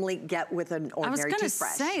normally get with an ordinary toothbrush. I was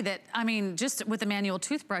gonna say that, I mean, just with a manual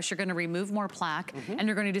toothbrush, you're gonna remove more plaque and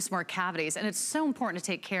you're gonna do some more cavities. And it's so important to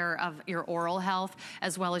take care of your oral health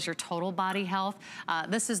as well as your total body health.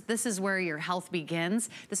 This is where your health begins.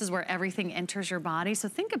 This is where everything enters your body. So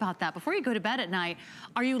think about that. Before you go to bed at night,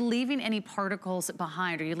 are you leaving any particles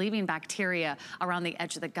behind? Are you leaving bacteria around the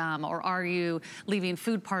edge of the gum? Or are you leaving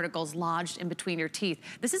food particles lodged in between your teeth?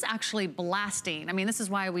 This is actually blasting. I mean, this is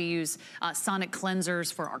why we use sonic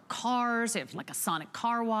cleansers for our cars. They have like a sonic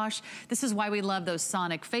car wash. This is why we love those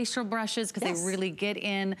sonic facial brushes, because they really get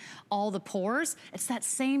in all the pores. It's that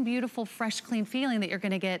same beautiful, fresh, clean feeling that you're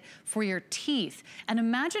gonna get for your teeth. And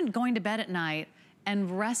imagine going to bed at night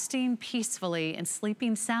and resting peacefully and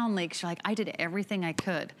sleeping soundly, because you're like, I did everything I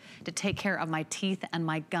could to take care of my teeth and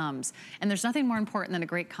my gums. And there's nothing more important than a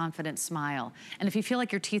great confident smile. And if you feel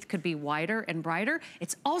like your teeth could be whiter and brighter,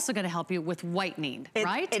 it's also gonna help you with whitening,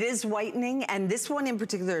 right? It is whitening, and this one in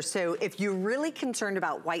particular, so if you're really concerned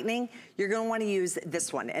about whitening, you're gonna wanna use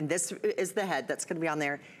this one, and this is the head that's gonna be on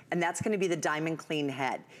there, and that's gonna be the Diamond Clean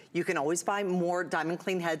head. You can always buy more Diamond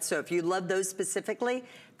Clean heads, so if you love those specifically,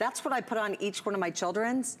 that's what I put on each one of my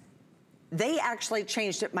children's. They actually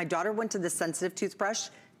changed it. My daughter went to the sensitive toothbrush.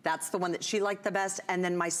 That's the one that she liked the best. And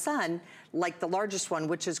then my son liked the largest one,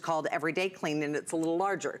 which is called Everyday Clean, and it's a little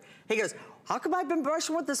larger. He goes, how come I've been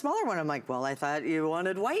brushing with the smaller one? I'm like, well, I thought you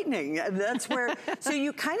wanted whitening. And that's where, so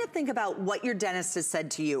you kind of think about what your dentist has said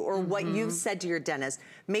to you or what you've said to your dentist.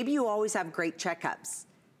 Maybe you always have great checkups.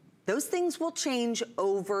 Those things will change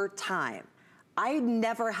over time. I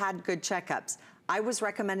never had good checkups. I was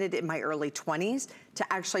recommended in my early 20s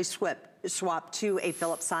to actually swap to a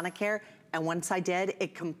Philips Sonicare, and once I did,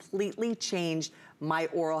 it completely changed my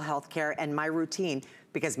oral health care and my routine,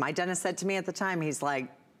 because my dentist said to me at the time, he's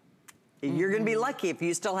like, you're gonna be lucky if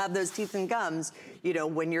you still have those teeth and gums,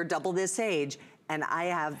 when you're double this age. And I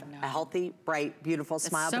have a healthy, bright, beautiful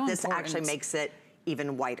smile, but this actually makes it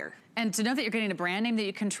even whiter. And to know that you're getting a brand name that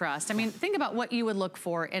you can trust. I mean, think about what you would look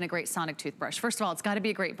for in a great sonic toothbrush. First of all, it's gotta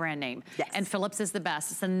be a great brand name. Yes. And Philips is the best.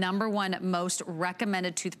 It's the #1 most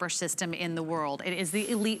recommended toothbrush system in the world. It is the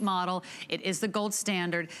elite model. It is the gold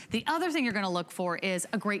standard. The other thing you're gonna look for is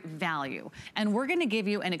a great value. And we're gonna give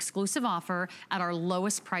you an exclusive offer at our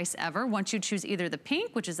lowest price ever. Once you choose either the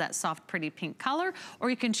pink, which is that soft, pretty pink color, or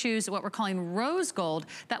you can choose what we're calling rose gold.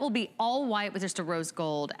 That will be all white with just a rose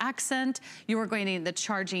gold accent. You are going to need the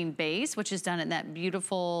charging base, which is done in that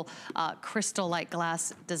beautiful crystal-like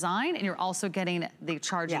glass design, and you're also getting the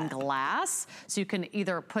charging glass. So you can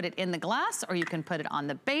either put it in the glass or you can put it on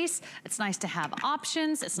the base. It's nice to have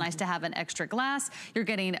options. It's nice to have an extra glass. You're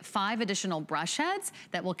getting 5 additional brush heads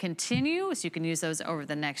that will continue, so you can use those over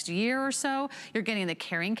the next year or so. You're getting the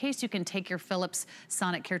carrying case. You can take your Philips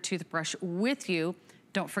Sonicare toothbrush with you.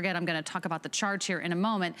 Don't forget, I'm gonna talk about the charge here in a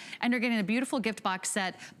moment. And you're getting a beautiful gift box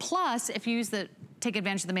set. Plus, if you take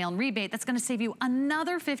advantage of the mail-in rebate, that's gonna save you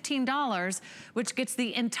another $15, which gets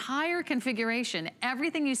the entire configuration,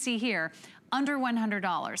 everything you see here, under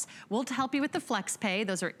 $100. We'll help you with the flex pay.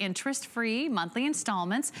 Those are interest-free monthly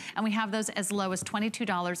installments, and we have those as low as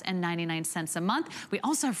 $22.99 a month. We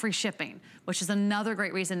also have free shipping, which is another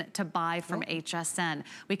great reason to buy from HSN.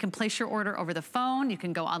 We can place your order over the phone. You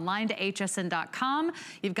can go online to hsn.com.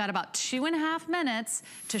 You've got about 2.5 minutes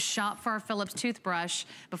to shop for our Philips toothbrush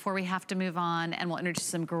before we have to move on, and we'll introduce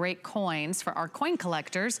some great coins for our coin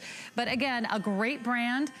collectors. But again, a great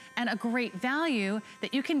brand and a great value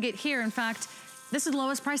that you can get here. In fact, this is the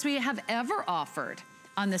lowest price we have ever offered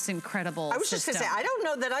on this incredible I was just gonna say, I don't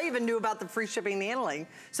know that I even knew about the free shipping and handling.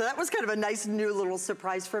 So that was kind of a nice new little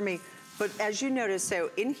surprise for me. But as you notice, so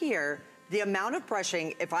in here, the amount of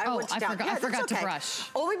brushing, if I went down, I forgot to brush.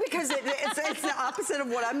 Only because it's the opposite of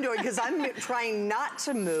what I'm doing, because I'm trying not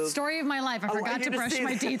to move. Story of my life, I forgot to brush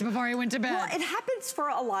my teeth before I went to bed. Well, it happens for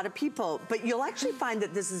a lot of people, but you'll actually find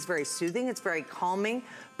that this is very soothing, it's very calming,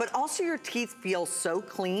 but also your teeth feel so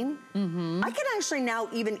clean. I can actually now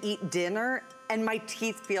even eat dinner and my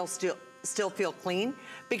teeth still feel clean,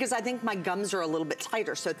 because I think my gums are a little bit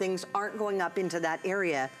tighter, so things aren't going up into that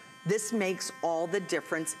area. This makes all the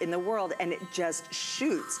difference in the world, and it just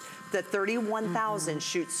shoots. The 31,000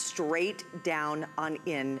 shoots straight down on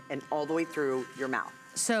in and all the way through your mouth.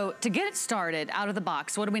 So to get it started out of the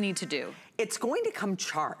box, what do we need to do? It's going to come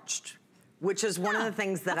charged. which is one of the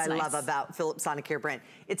things that I love about Philips Sonicare brand.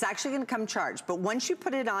 It's actually gonna come charged, but once you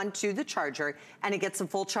put it onto the charger and it gets a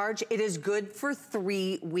full charge, it is good for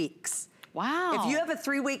 3 weeks. Wow. If you have a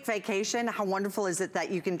 3-week vacation, how wonderful is it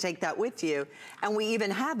that you can take that with you? And we even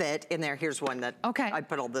have it in there. Here's one that I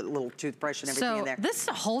put all the little toothbrush and everything in there. So this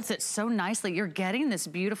holds it so nicely. You're getting this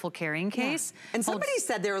beautiful carrying case. And somebody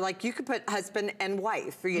said they were like, you could put husband and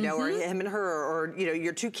wife, you know, or him and her, or you know,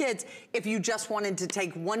 your 2 kids. If you just wanted to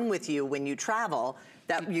take one with you when you travel,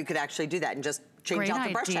 that you could actually do that and just change out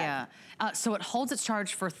the brush head. So it holds its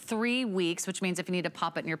charge for 3 weeks, which means if you need to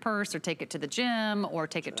pop it in your purse or take it to the gym or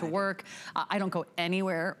take it to work, I don't go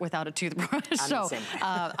anywhere without a toothbrush. So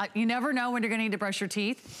you never know when you're gonna need to brush your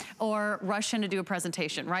teeth or rush in to do a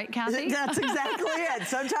presentation, right, Kathy? That's exactly it.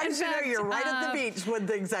 Sometimes you know you're right at the beach when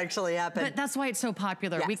things actually happen. But that's why it's so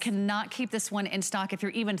popular. We cannot keep this one in stock. If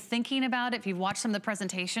you're even thinking about it, if you've watched some of the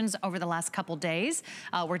presentations over the last couple days,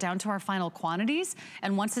 we're down to our final quantities.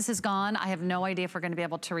 And once this is gone, I have no idea if we're gonna be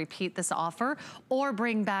able to repeat this offer or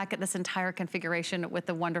bring back this entire configuration with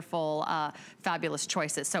the wonderful, fabulous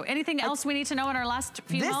choices. So anything else we need to know in our last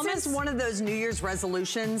few moments? This is one of those New Year's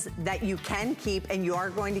resolutions that you can keep and you are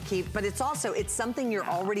going to keep, but it's also, it's something you're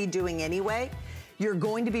already doing anyway. You're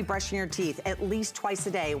going to be brushing your teeth at least twice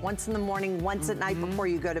a day, once in the morning, once at night before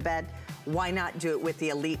you go to bed. Why not do it with the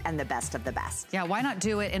elite and the best of the best? Yeah, why not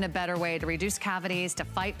do it in a better way to reduce cavities, to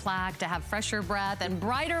fight plaque, to have fresher breath and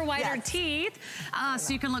brighter, whiter teeth,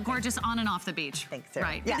 so you can look gorgeous on and off the beach. Thanks, Sarah.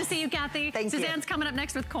 Right. Good to see you, Kathy. Suzanne's coming up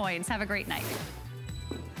next with coins. Have a great night.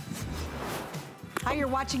 Hi, you're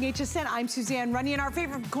watching HSN. I'm Suzanne Runny, and our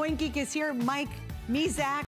favorite coin geek is here, Mike Mizak.